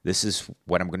this is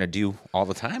what I'm going to do all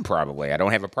the time. Probably. I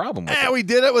don't have a problem with it. We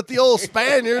did it with the old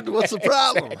Spaniard. What's the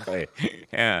problem? Exactly.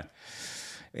 Yeah.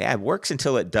 Yeah, it works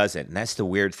until it doesn't. And that's the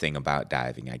weird thing about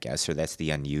diving, I guess, or that's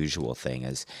the unusual thing,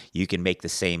 is you can make the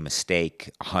same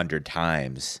mistake 100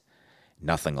 times,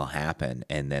 nothing will happen.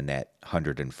 And then that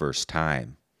 101st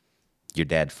time, you're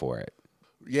dead for it.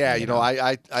 Yeah,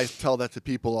 I tell that to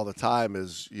people all the time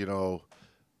is,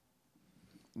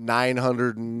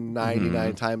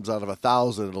 999 times out of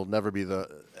 1,000, it'll never be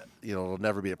it'll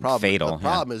never be a problem. Fatal. The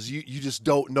problem is you just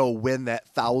don't know when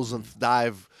that 1,000th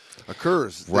dive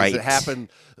occurs. Right. Does it happen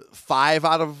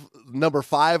number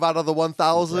 5 out of the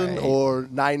 1,000 Right. or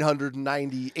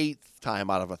 998th time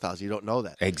out of 1,000? You don't know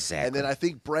that. Exactly. And then I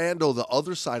think, Brando, the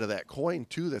other side of that coin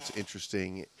too that's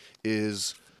interesting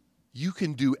is you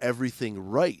can do everything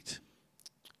right.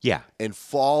 Yeah. And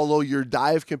follow your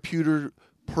dive computer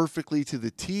perfectly to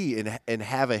the T and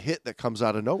have a hit that comes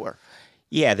out of nowhere.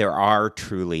 Yeah, there are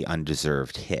truly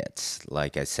undeserved hits.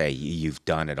 Like I say, you've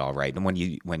done it all right. And when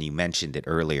you mentioned it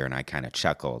earlier, and I kind of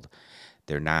chuckled,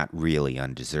 they're not really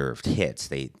undeserved hits.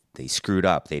 They screwed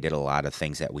up. They did a lot of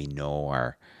things that we know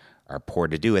are poor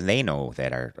to do, and they know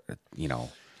that are,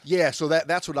 Yeah, so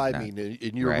that's what I mean,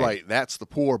 and you're right. That's the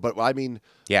poor, but I mean,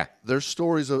 yeah, there's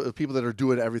stories of people that are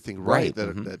doing everything right.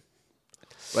 That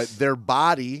their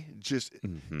body just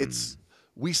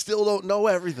we still don't know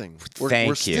everything.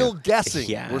 We're still guessing.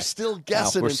 Yeah. We're still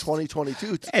guessing in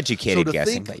 2022. Educated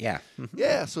guessing, but yeah.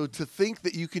 Yeah, so to think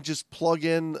that you can just plug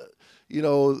in,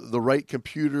 the right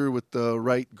computer with the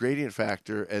right gradient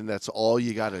factor, and that's all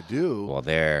you got to do. Well,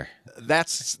 that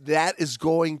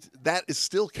is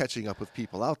still catching up with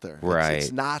people out there. Right.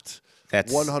 It's not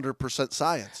That's 100%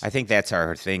 science. I think that's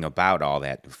our thing about all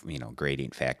that,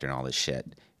 gradient factor and all this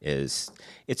shit is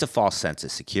it's a false sense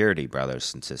of security,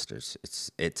 brothers and sisters.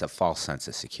 It's a false sense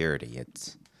of security.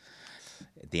 It's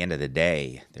at the end of the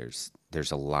day,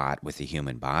 there's a lot with the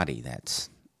human body that's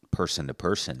person to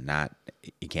person,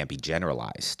 it can't be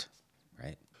generalized,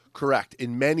 right? Correct.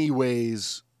 In many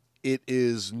ways, it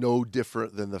is no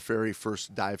different than the very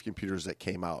first dive computers that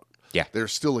came out. Yeah.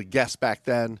 There's still a guess back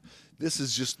then. This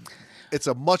is it's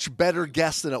a much better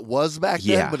guess than it was back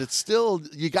then, but it's still,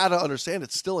 you got to understand,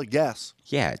 it's still a guess.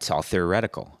 Yeah, it's all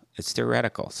theoretical. It's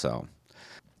theoretical, so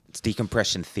it's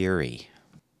decompression theory,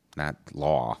 not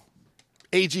law.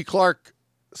 A.G. Clark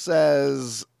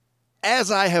says,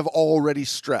 as I have already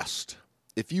stressed,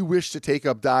 if you wish to take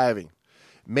up diving,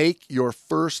 make your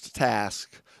first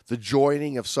task the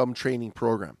joining of some training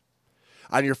program.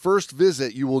 On your first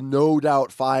visit, you will no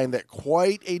doubt find that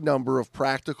quite a number of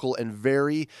practical and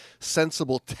very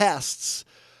sensible tests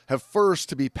have first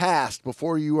to be passed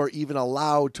before you are even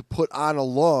allowed to put on a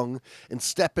lung and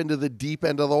step into the deep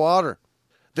end of the water.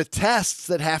 The tests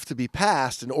that have to be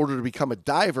passed in order to become a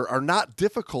diver are not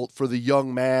difficult for the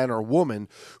young man or woman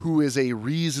who is a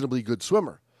reasonably good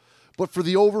swimmer. But for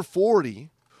the over 40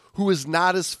 who is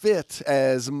not as fit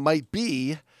as might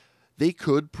be, they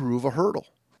could prove a hurdle.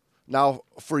 Now,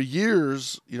 for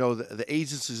years, the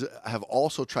agencies have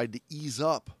also tried to ease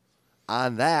up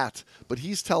on that, but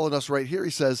he's telling us right here,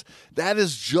 he says, that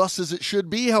is just as it should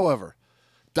be, however.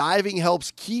 Diving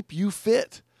helps keep you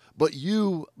fit, but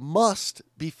you must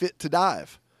be fit to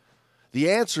dive.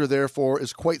 The answer, therefore,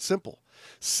 is quite simple.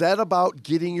 Set about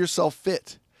getting yourself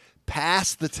fit.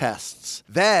 Pass the tests.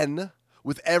 Then,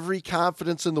 with every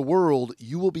confidence in the world,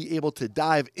 you will be able to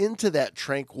dive into that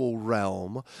tranquil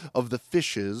realm of the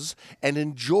fishes and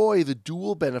enjoy the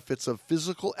dual benefits of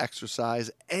physical exercise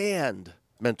and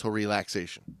mental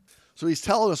relaxation. So he's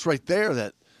telling us right there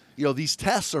that, these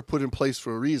tests are put in place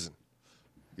for a reason.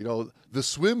 The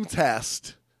swim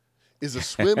test is a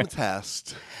swim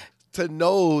test to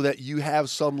know that you have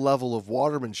some level of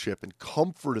watermanship and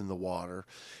comfort in the water.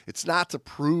 It's not to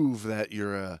prove that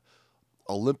you're a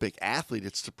Olympic athlete.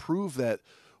 It's to prove that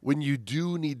when you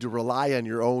do need to rely on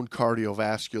your own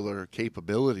cardiovascular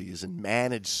capabilities and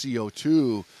manage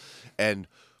CO2 and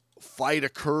fight a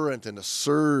current and a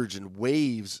surge and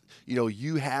waves,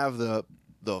 you have the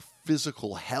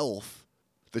physical health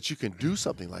that you can do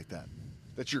something like that,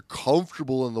 that you're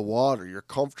comfortable in the water. You're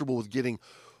comfortable with getting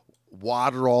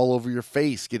water all over your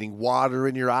face, getting water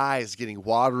in your eyes, getting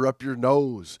water up your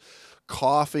nose,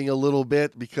 coughing a little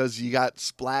bit because you got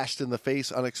splashed in the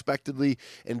face unexpectedly,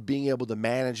 and being able to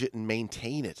manage it and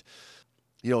maintain it.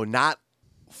 Not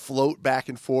float back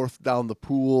and forth down the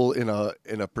pool in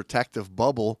a protective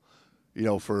bubble,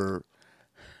 for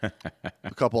a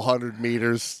couple 100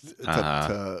 meters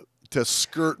to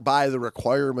skirt by the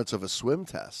requirements of a swim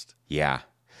test. Yeah.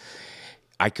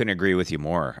 I couldn't agree with you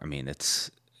more. I mean, it's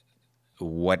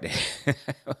what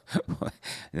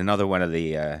another one of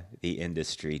the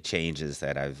industry changes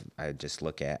that I just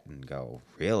look at and go,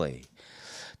 really?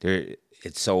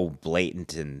 It's so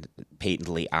blatant and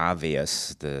patently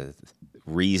obvious, the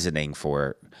reasoning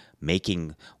for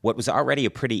making what was already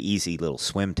a pretty easy little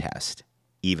swim test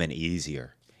even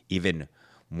easier, even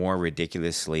more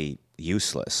ridiculously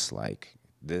useless. Like,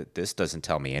 this doesn't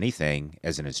tell me anything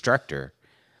as an instructor.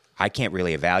 I can't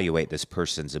really evaluate this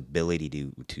person's ability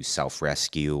to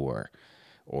self-rescue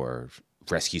or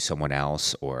rescue someone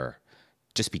else or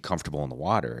just be comfortable in the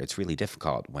water. It's really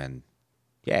difficult when,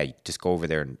 you just go over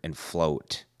there and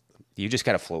float. You just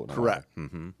got to float in the Correct. water.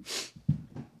 Mm-hmm.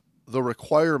 The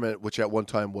requirement, which at one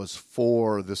time was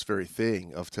for this very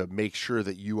thing, of to make sure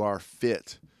that you are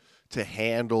fit to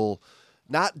handle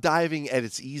not diving at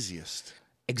its easiest.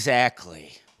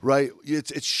 Exactly. Right.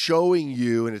 It's showing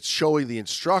you, and it's showing the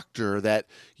instructor that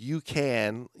you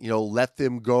can, let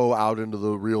them go out into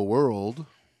the real world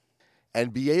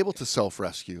and be able to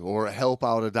self-rescue or help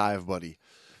out a dive buddy.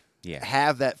 Yeah.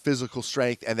 Have that physical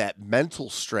strength and that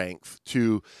mental strength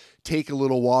to take a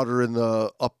little water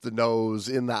up the nose,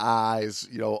 in the eyes,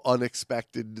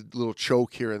 unexpected little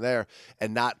choke here and there,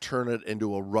 and not turn it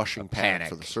into a rushing panic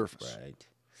for the surface. Right.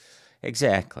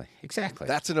 Exactly.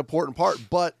 That's an important part.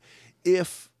 But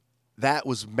if that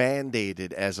was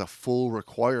mandated as a full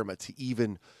requirement to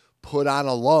even put on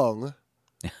a lung,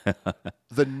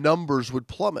 the numbers would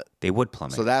plummet. They would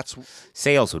plummet. So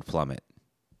sales would plummet.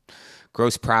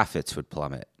 Gross profits would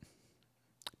plummet.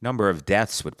 Number of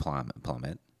deaths would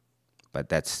plummet. But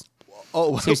that's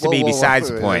Seems to be besides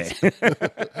the point.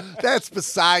 That's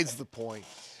besides the point.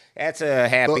 That's a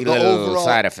happy The little overall-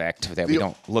 side effect that we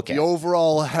don't look The at.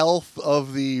 overall health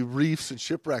of the reefs and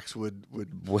shipwrecks would Would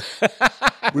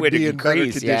be in better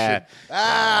increase, condition.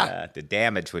 yeah. The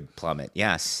damage would plummet.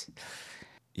 Yes,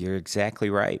 you're exactly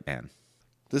right, man.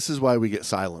 This is why we get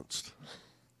silenced.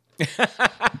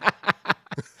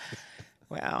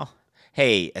 Well,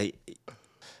 hey,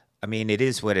 I mean, it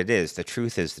is what it is. The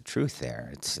truth is the truth.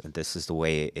 This is the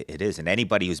way it is, and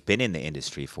anybody who's been in the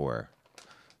industry for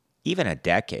even a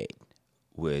decade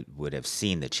would have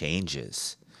seen the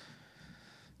changes.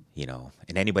 And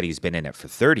anybody who's been in it for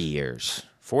 30 years,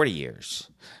 40 years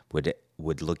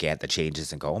would look at the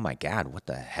changes and go, "Oh my God, what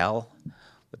the hell?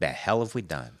 What the hell have we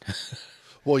done?"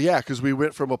 Well, yeah, because we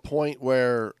went from a point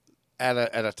where at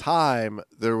a time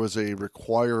there was a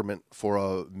requirement for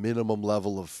a minimum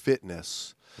level of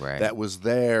fitness that was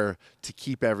there to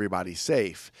keep everybody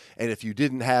safe. And if you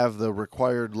didn't have the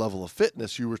required level of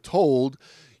fitness, you were told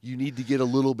you need to get a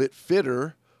little bit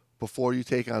fitter before you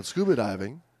take on scuba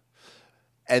diving.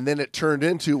 And then it turned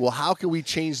into, well, how can we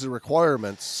change the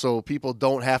requirements so people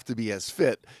don't have to be as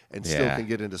fit and still can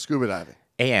get into scuba diving?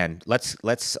 And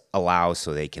let's allow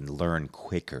so they can learn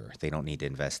quicker. They don't need to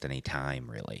invest any time,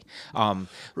 really.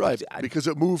 Right, because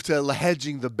it moved to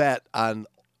hedging the bet on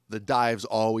the dives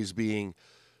always being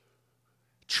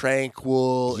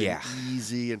tranquil and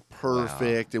easy and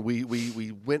perfect. Wow. And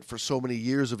we went for so many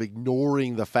years of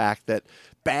ignoring the fact that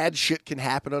bad shit can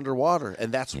happen underwater.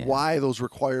 And that's why those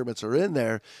requirements are in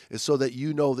there, is so that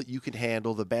you know that you can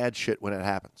handle the bad shit when it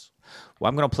happens. Well,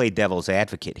 I'm going to play devil's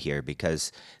advocate here,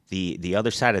 because the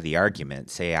other side of the argument,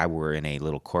 say I were in a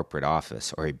little corporate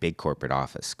office or a big corporate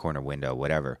office, corner window,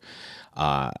 whatever,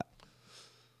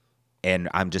 and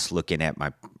I'm just looking at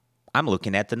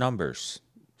the numbers.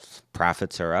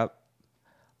 Profits are up.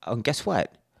 Oh, and guess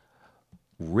what?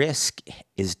 Risk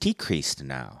is decreased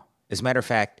now. As a matter of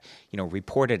fact,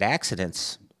 reported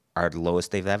accidents are the lowest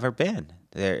they've ever been.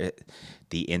 The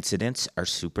incidents are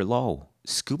super low.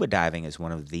 Scuba diving is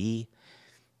one of the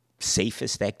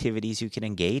safest activities you can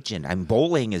engage in.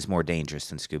 Bowling is more dangerous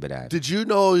than scuba diving. Did you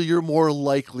know you're more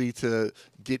likely to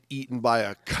get eaten by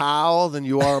a cow than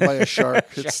you are by a shark?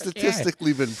 It's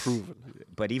statistically been proven.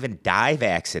 But even dive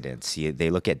accidents, they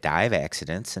look at dive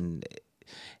accidents, and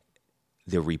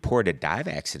the reported dive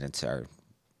accidents are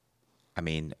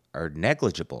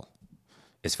negligible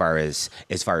as far as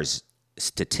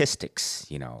statistics.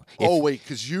 Wait,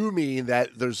 because you mean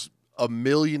that there's 1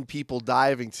 million people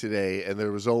diving today, and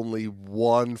there was only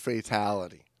one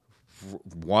fatality.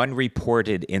 One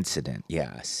reported incident,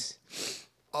 yes.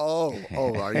 Oh,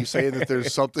 are you saying that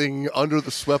there's something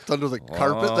swept under the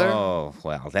carpet there? Oh,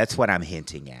 well, that's what I'm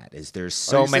hinting at, is there's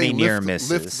so many near misses.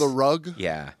 Lift the rug?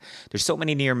 Yeah. There's so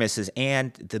many near misses,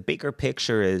 and the bigger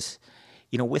picture is,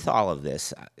 with all of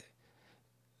this,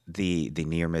 the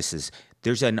near misses,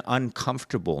 there's an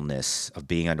uncomfortableness of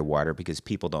being underwater because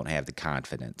people don't have the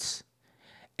confidence.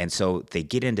 And so they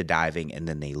get into diving and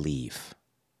then they leave.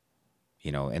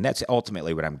 And that's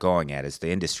ultimately what I'm going at, is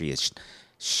the industry is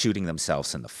shooting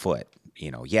themselves in the foot.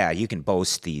 You can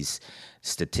boast these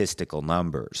statistical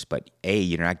numbers, but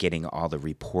you're not getting all the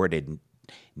reported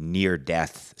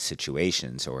near-death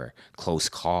situations or close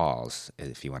calls,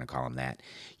 if you want to call them that.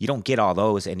 You don't get all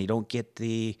those, and you don't get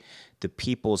the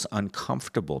people's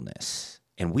uncomfortableness.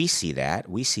 And we see that.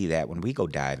 We see that when we go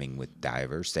diving with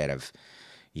divers that have,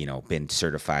 been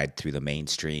certified through the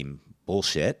mainstream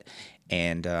bullshit,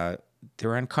 and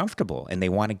they're uncomfortable and they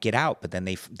want to get out, but then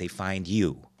they find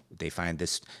you. They find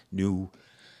this new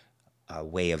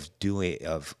way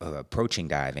of approaching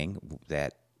diving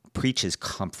that preaches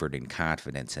comfort and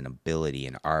confidence and ability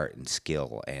and art and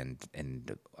skill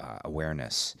and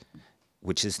awareness,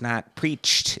 which is not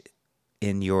preached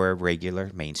in your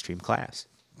regular mainstream class.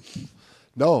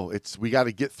 No, we got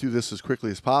to get through this as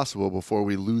quickly as possible before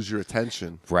we lose your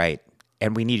attention. Right.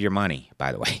 And we need your money,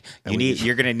 by the way.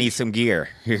 You're going to need some gear.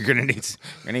 You're going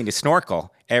to need a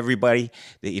snorkel. Everybody,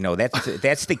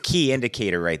 that's the key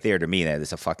indicator right there to me that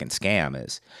it's a fucking scam,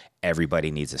 is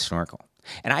everybody needs a snorkel.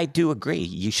 And I do agree.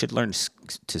 You should learn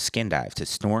to skin dive, to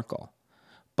snorkel.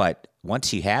 But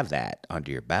once you have that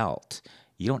under your belt,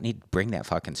 you don't need to bring that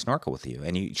fucking snorkel with you.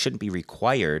 And you shouldn't be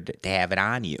required to have it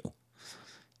on you.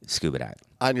 Scuba dive.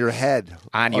 On your head,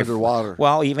 underwater.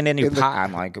 Well, even in your pot.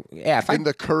 I'm like, in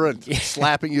the current,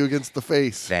 slapping you against the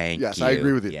face. Thank you. I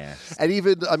agree with you. Yes. And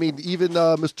even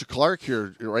Mr. Clark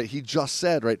here, right? He just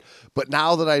said, right? But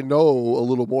now that I know a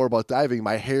little more about diving,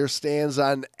 my hair stands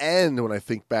on end when I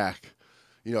think back,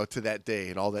 to that day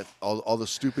and all the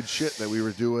stupid shit that we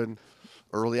were doing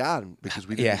early on because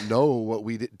we didn't know what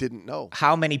we didn't know.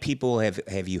 How many people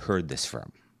have you heard this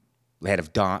from that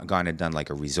have gone and done like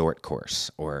a resort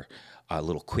course or a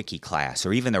little quickie class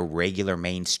or even a regular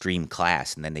mainstream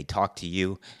class, and then they talk to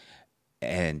you?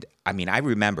 And I mean, I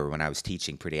remember when I was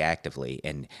teaching pretty actively,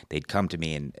 and they'd come to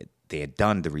me and they had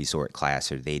done the resort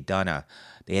class or they had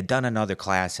done another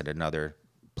class at another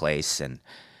place, and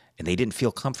they didn't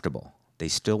feel comfortable. They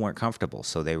still weren't comfortable,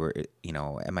 so they were,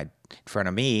 in front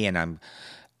of me, and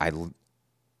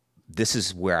this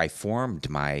is where I formed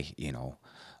my,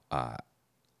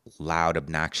 loud,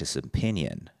 obnoxious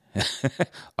opinion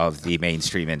of the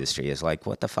mainstream industry. Is like,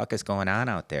 what the fuck is going on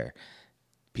out there?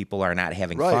 People are not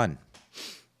having fun.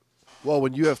 Well,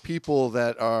 when you have people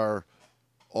that are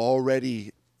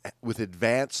already with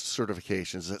advanced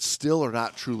certifications that still are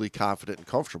not truly confident and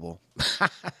comfortable.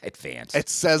 Advanced. It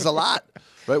says a lot,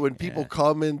 right? When people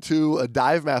come into a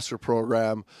dive master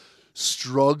program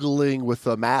struggling with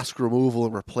the mask removal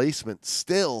and replacement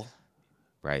still.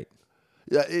 Right.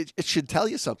 Yeah, it should tell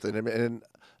you something. I mean, and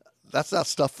that's not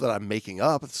stuff that I'm making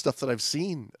up. It's stuff that I've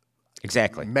seen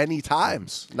exactly many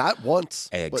times. Not once.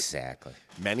 Exactly.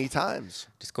 But many times.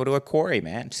 Just go to a quarry,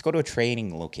 man. Just go to a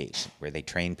training location where they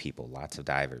train people, lots of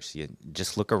divers. You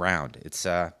just look around. It's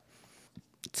a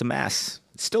mess.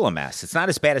 It's still a mess. It's not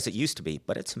as bad as it used to be,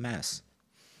 but it's a mess.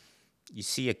 You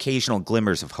see occasional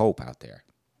glimmers of hope out there.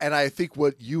 And I think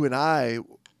what you and I,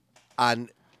 on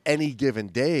any given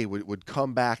day, would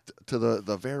come back to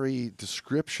the very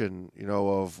description,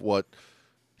 of what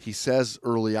he says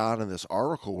early on in this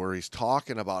article where he's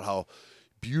talking about how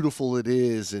beautiful it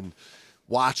is and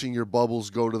watching your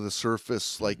bubbles go to the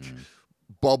surface like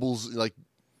bubbles, like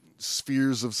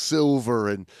spheres of silver,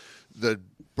 and the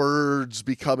birds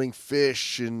becoming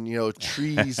fish, and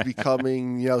trees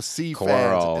becoming sea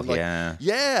coral, fans.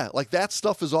 And like that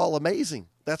stuff is all amazing.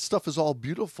 That stuff is all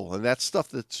beautiful, and that's stuff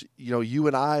that you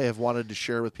and I have wanted to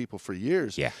share with people for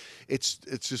years. Yeah, it's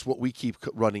just what we keep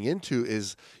running into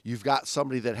is you've got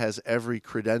somebody that has every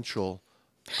credential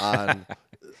on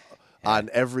on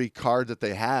every card that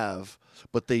they have,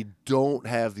 but they don't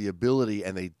have the ability,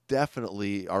 and they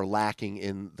definitely are lacking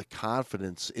in the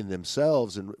confidence in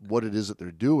themselves and what it is that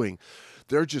they're doing.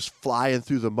 They're just flying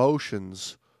through the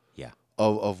motions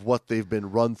of what they've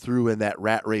been run through in that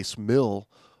rat race mill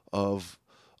of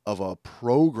a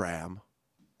program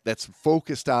that's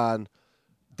focused on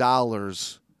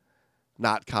dollars,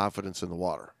 not confidence in the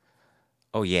water.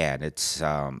 Oh yeah, and it's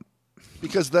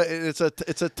because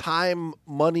it's a time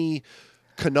money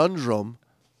conundrum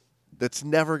that's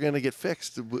never going to get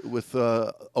fixed with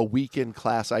a weekend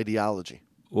class ideology.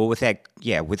 Well,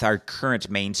 with our current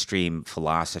mainstream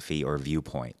philosophy or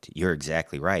viewpoint, you're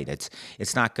exactly right.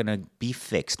 It's not going to be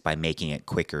fixed by making it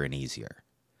quicker and easier.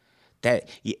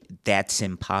 That's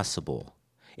impossible.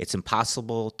 It's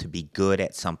impossible to be good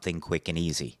at something quick and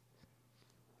easy.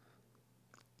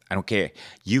 I don't care.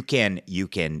 You can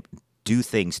do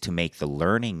things to make the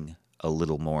learning a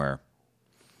little more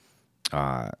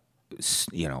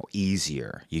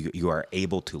easier. You are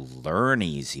able to learn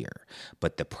easier,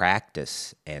 but the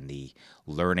practice and the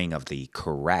learning of the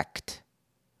correct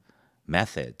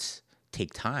methods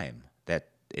take time.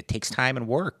 It takes time and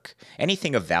work.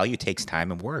 Anything of value takes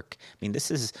time and work. I mean, this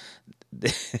is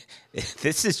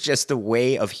just the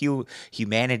way of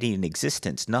humanity in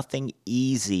existence. Nothing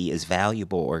easy is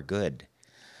valuable or good.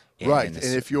 Right. And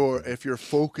if you're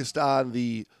focused on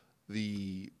the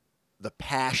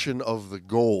passion of the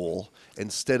goal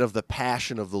instead of the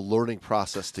passion of the learning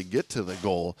process to get to the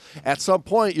goal, at some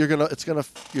point you're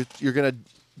gonna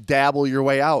dabble your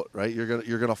way out, right?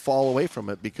 You're gonna fall away from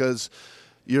it because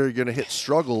you're gonna hit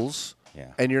struggles,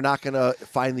 and you're not gonna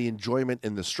find the enjoyment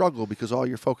in the struggle because all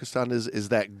you're focused on is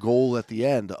that goal at the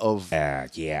end of.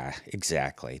 Yeah,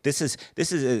 exactly. This is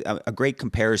a great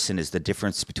comparison. Is the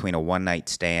difference between a one-night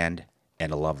stand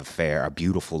and a love affair, a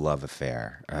beautiful love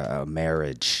affair, a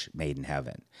marriage made in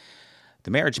heaven.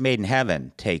 The marriage made in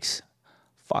heaven takes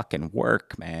fucking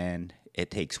work, man. It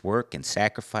takes work and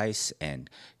sacrifice and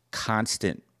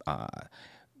constant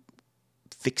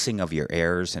fixing of your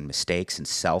errors and mistakes and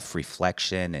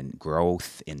self-reflection and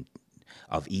growth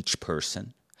of each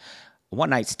person.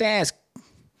 One-night stands,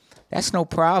 that's no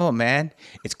problem, man.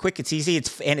 It's quick, it's easy,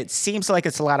 and it seems like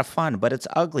it's a lot of fun, but it's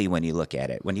ugly when you look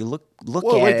at it. When you look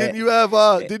at it. Didn't you have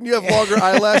longer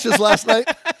eyelashes last night?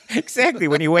 Exactly.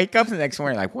 When you wake up the next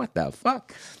morning, like, what the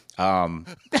fuck?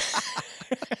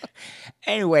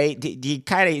 Anyway, do you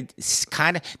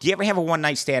ever have a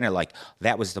one-night stand or like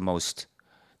that was the most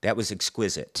That was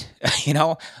exquisite.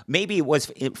 Maybe it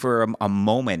was for a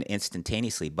moment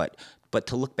instantaneously, but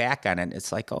to look back on it,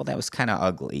 it's like, oh, that was kind of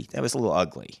ugly. That was a little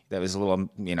ugly. That was a little,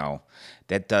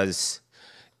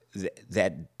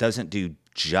 that doesn't do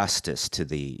justice to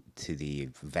the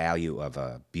value of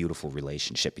a beautiful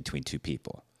relationship between two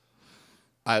people.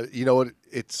 You know what?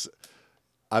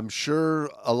 I'm sure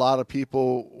a lot of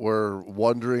people were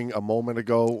wondering a moment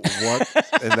ago what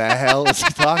in the hell is he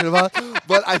talking about.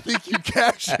 But I think you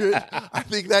captured it. I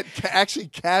think that actually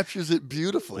captures it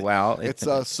beautifully. Well, it's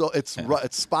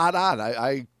spot on.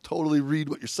 I totally read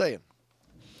what you're saying.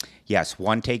 Yes,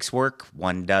 one takes work,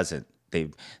 one doesn't. They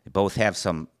both have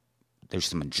some. There's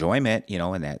some enjoyment,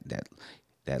 in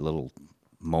that little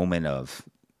moment of,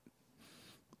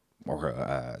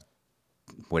 or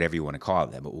whatever you want to call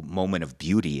it, that moment of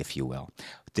beauty, if you will.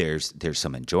 There's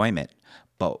some enjoyment,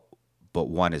 but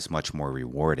one is much more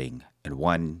rewarding, and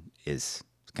one is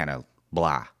kind of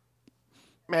blah.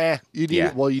 Meh. You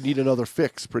need another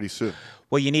fix pretty soon.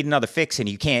 Well, you need another fix, and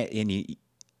you can't, and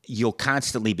you'll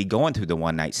constantly be going through the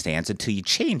one night stands until you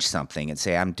change something and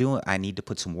say, I need to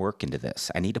put some work into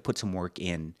this. I need to put some work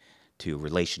into a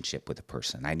relationship with a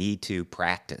person. I need to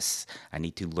practice. I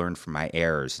need to learn from my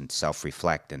errors and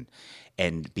self-reflect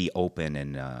and be open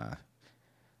and,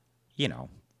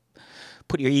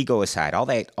 put your ego aside.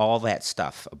 All that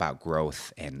stuff about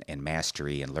growth and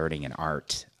mastery and learning and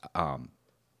art.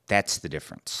 That's the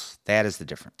difference. That is the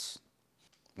difference.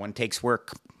 One takes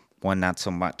work, one not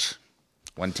so much.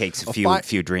 One takes a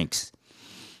few drinks.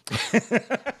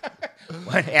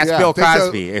 Ask Bill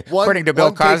Cosby. According to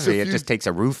Bill Cosby, it just takes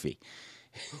a roofie.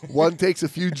 One takes a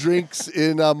few drinks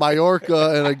in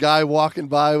Mallorca, and a guy walking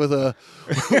by with a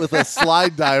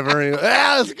slide diver. And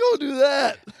let's go do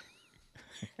that.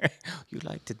 You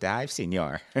like to dive,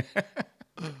 senor?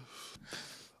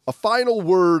 A final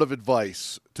word of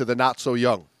advice to the not so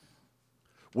young: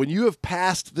 when you have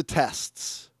passed the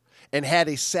tests and had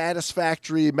a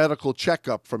satisfactory medical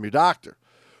checkup from your doctor,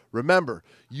 remember,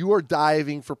 you are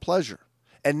diving for pleasure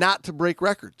and not to break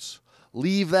records.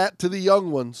 Leave that to the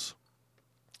young ones.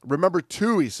 Remember,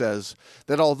 too, he says,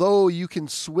 that although you can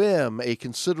swim a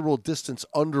considerable distance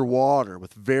underwater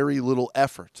with very little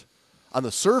effort, on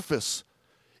the surface,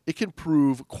 it can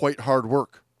prove quite hard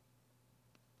work.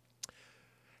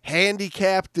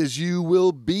 Handicapped as you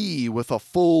will be with a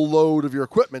full load of your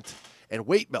equipment and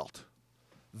weight belt.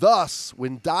 Thus,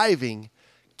 when diving,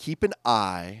 keep an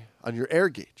eye on your air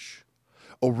gauge.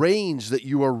 Arrange that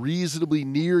you are reasonably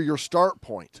near your start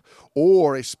point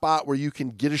or a spot where you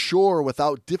can get ashore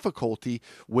without difficulty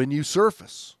when you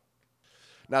surface.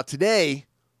 Now, today,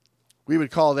 we would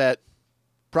call that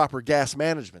proper gas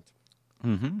management.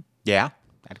 Mm-hmm. Yeah,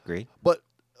 I'd agree. But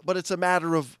it's a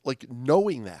matter of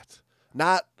knowing that,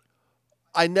 not.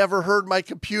 I never heard my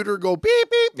computer go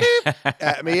beep, beep, beep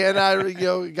at me, and I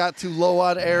got too low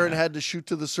on air and had to shoot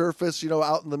to the surface,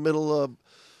 out in the middle of,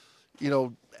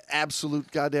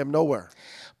 absolute goddamn nowhere.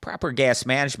 Proper gas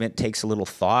management takes a little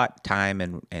thought, time,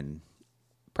 and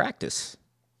practice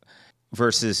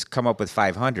versus come up with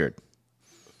 500.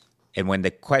 And when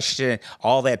the question,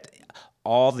 all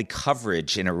the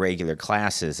coverage in a regular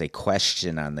class is a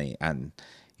question on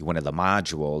one of the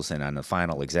modules and on the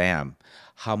final exam,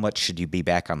 how much should you be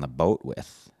back on the boat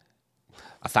with?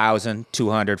 1,000,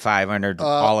 200, 500,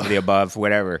 all of the above,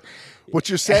 whatever. What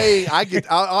you're saying,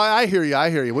 I hear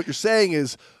you. What you're saying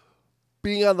is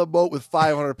being on the boat with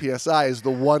 500 PSI is the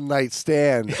one night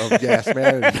stand of gas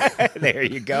management. There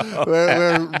you go.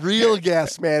 where real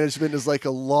gas management is like a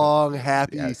long,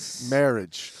 happy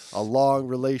marriage, a long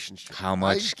relationship. How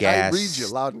much gas I read you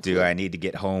loud and do clear. I need to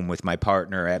get home with my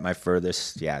partner at my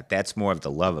furthest? Yeah, that's more of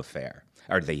the love affair,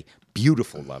 or the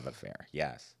beautiful love affair,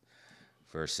 yes,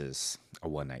 versus a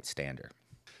one night stander.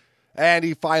 And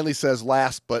he finally says,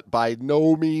 last but by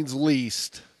no means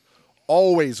least,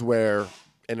 always wear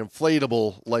an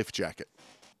inflatable life jacket.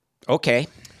 Okay.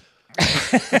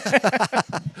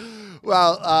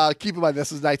 Well, keep in mind,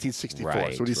 this is 1964.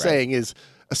 Right, so what he's saying is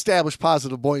establish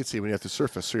positive buoyancy when you have to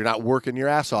surface, so you're not working your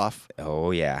ass off.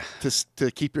 Oh, yeah.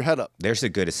 To keep your head up. There's a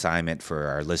good assignment for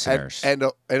our listeners. And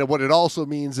what it also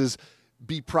means is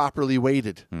be properly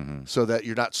weighted so that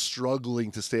you're not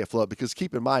struggling to stay afloat. Because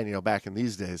keep in mind, back in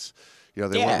these days, they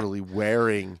weren't really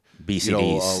wearing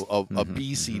BCDs. a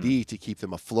BCD to keep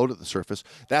them afloat at the surface.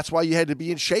 That's why you had to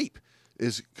be in shape,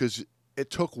 is because it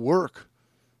took work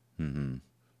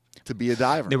to be a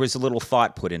diver. There was a little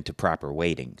thought put into proper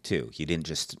weighting, too. You didn't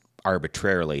just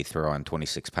arbitrarily throw on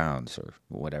 26 pounds or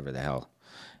whatever the hell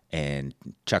and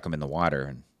chuck them in the water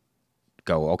and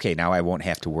go, okay, now I won't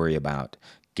have to worry about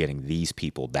getting these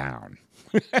people down.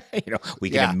 We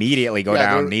can immediately go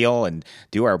down, kneel, and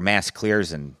do our mass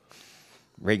clears and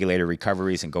regulator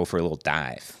recoveries and go for a little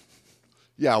dive.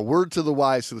 Yeah, word to the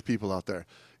wise to the people out there.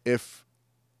 If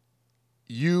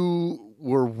you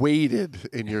were weighted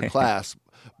in your class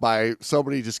by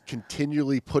somebody just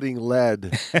continually putting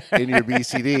lead in your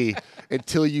BCD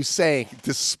until you sank,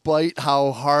 despite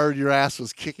how hard your ass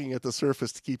was kicking at the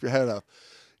surface to keep your head up,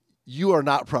 you are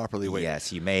not properly weighted.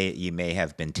 Yes, you may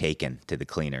have been taken to the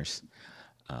cleaners.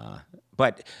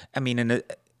 But I mean, in the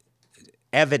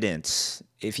evidence,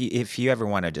 if you ever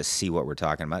want to just see what we're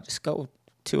talking about, just go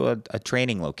to a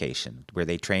training location where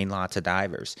they train lots of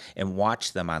divers and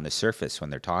watch them on the surface when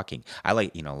they're talking. I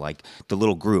like the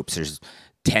little groups. There's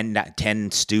 10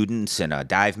 students and a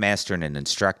dive master and an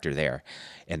instructor there,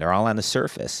 and they're all on the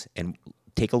surface. And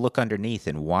take a look underneath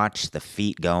and watch the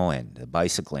feet going, the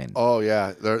bicycling. Oh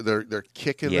yeah, they're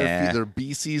kicking their feet. Their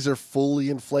BCs are fully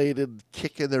inflated,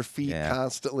 kicking their feet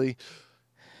constantly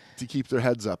to keep their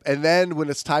heads up. And then when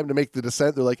it's time to make the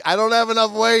descent, they're like, I don't have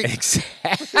enough weight.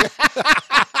 Exactly.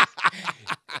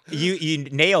 You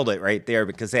nailed it right there,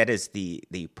 because that is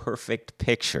the perfect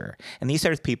picture. And these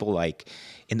are people like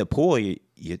in the pool,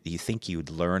 you think you'd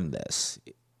learn this,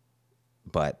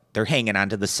 but they're hanging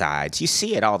onto the sides. You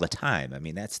see it all the time. I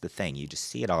mean, that's the thing. You just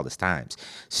see it all the time.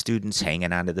 Students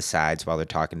hanging onto the sides while they're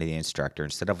talking to the instructor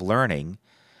instead of learning.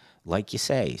 Like you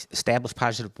say, establish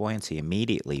positive buoyancy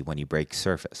immediately when you break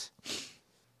surface.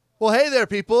 Well, hey there,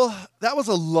 people. That was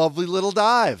a lovely little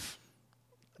dive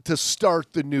to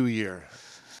start the new year.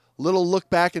 Little look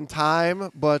back in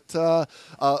time, but a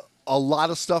lot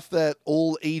of stuff that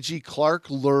old A.G. Clark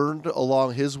learned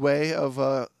along his way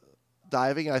of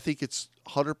diving. I think it's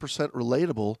 100%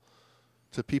 relatable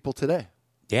to people today.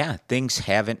 Yeah, things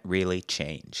haven't really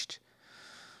changed.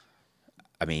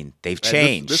 I mean, they've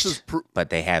changed, but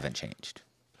they haven't changed.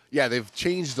 Yeah, they've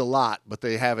changed a lot, but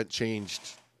they haven't changed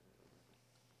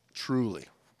truly.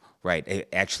 Right.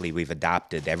 Actually, we've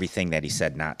adopted everything that he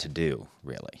said not to do,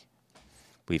 really.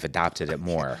 We've adopted it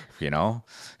more, Yeah.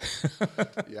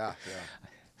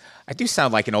 I do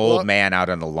sound like an old man out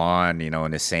on the lawn,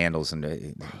 in his sandals, and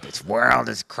this world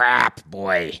is crap,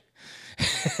 boy.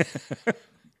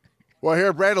 Well,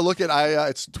 here, Brando, look at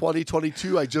it's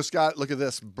 2022. I just got, look at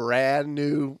this brand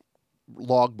new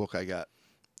logbook I got.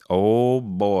 Oh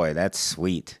boy, that's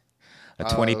sweet. A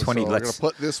 2020. So we're gonna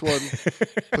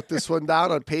put this one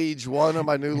down on page 1 of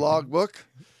my new logbook.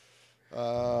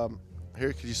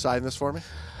 Here, could you sign this for me?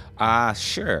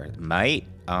 Sure, mate.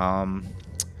 How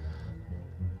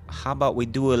about we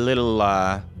do a little?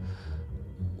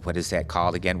 What is that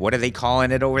called again? What are they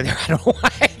calling it over there? I don't know why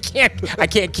I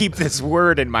can't keep this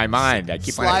word in my mind. I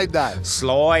keep slide dive.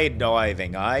 Slide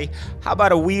diving, eh? How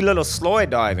about a wee little slide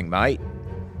diving, mate?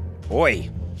 Oi.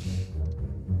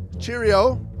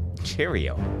 Cheerio.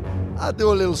 I'll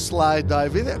do a little slide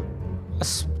diving then.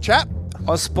 Chap.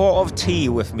 A spot of tea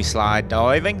with me slide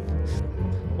diving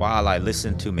while I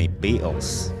listen to me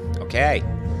Beatles. Okay.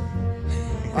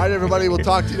 All right, everybody. We'll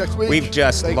talk to you next week. We've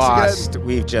just lost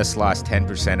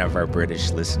 10% of our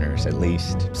British listeners, at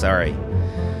least. Sorry.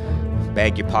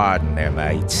 Beg your pardon there,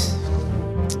 mates.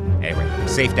 Anyway,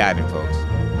 safe diving, folks.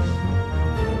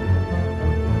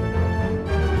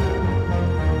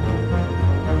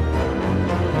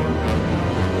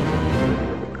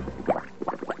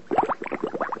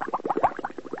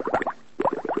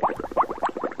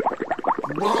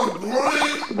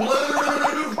 What?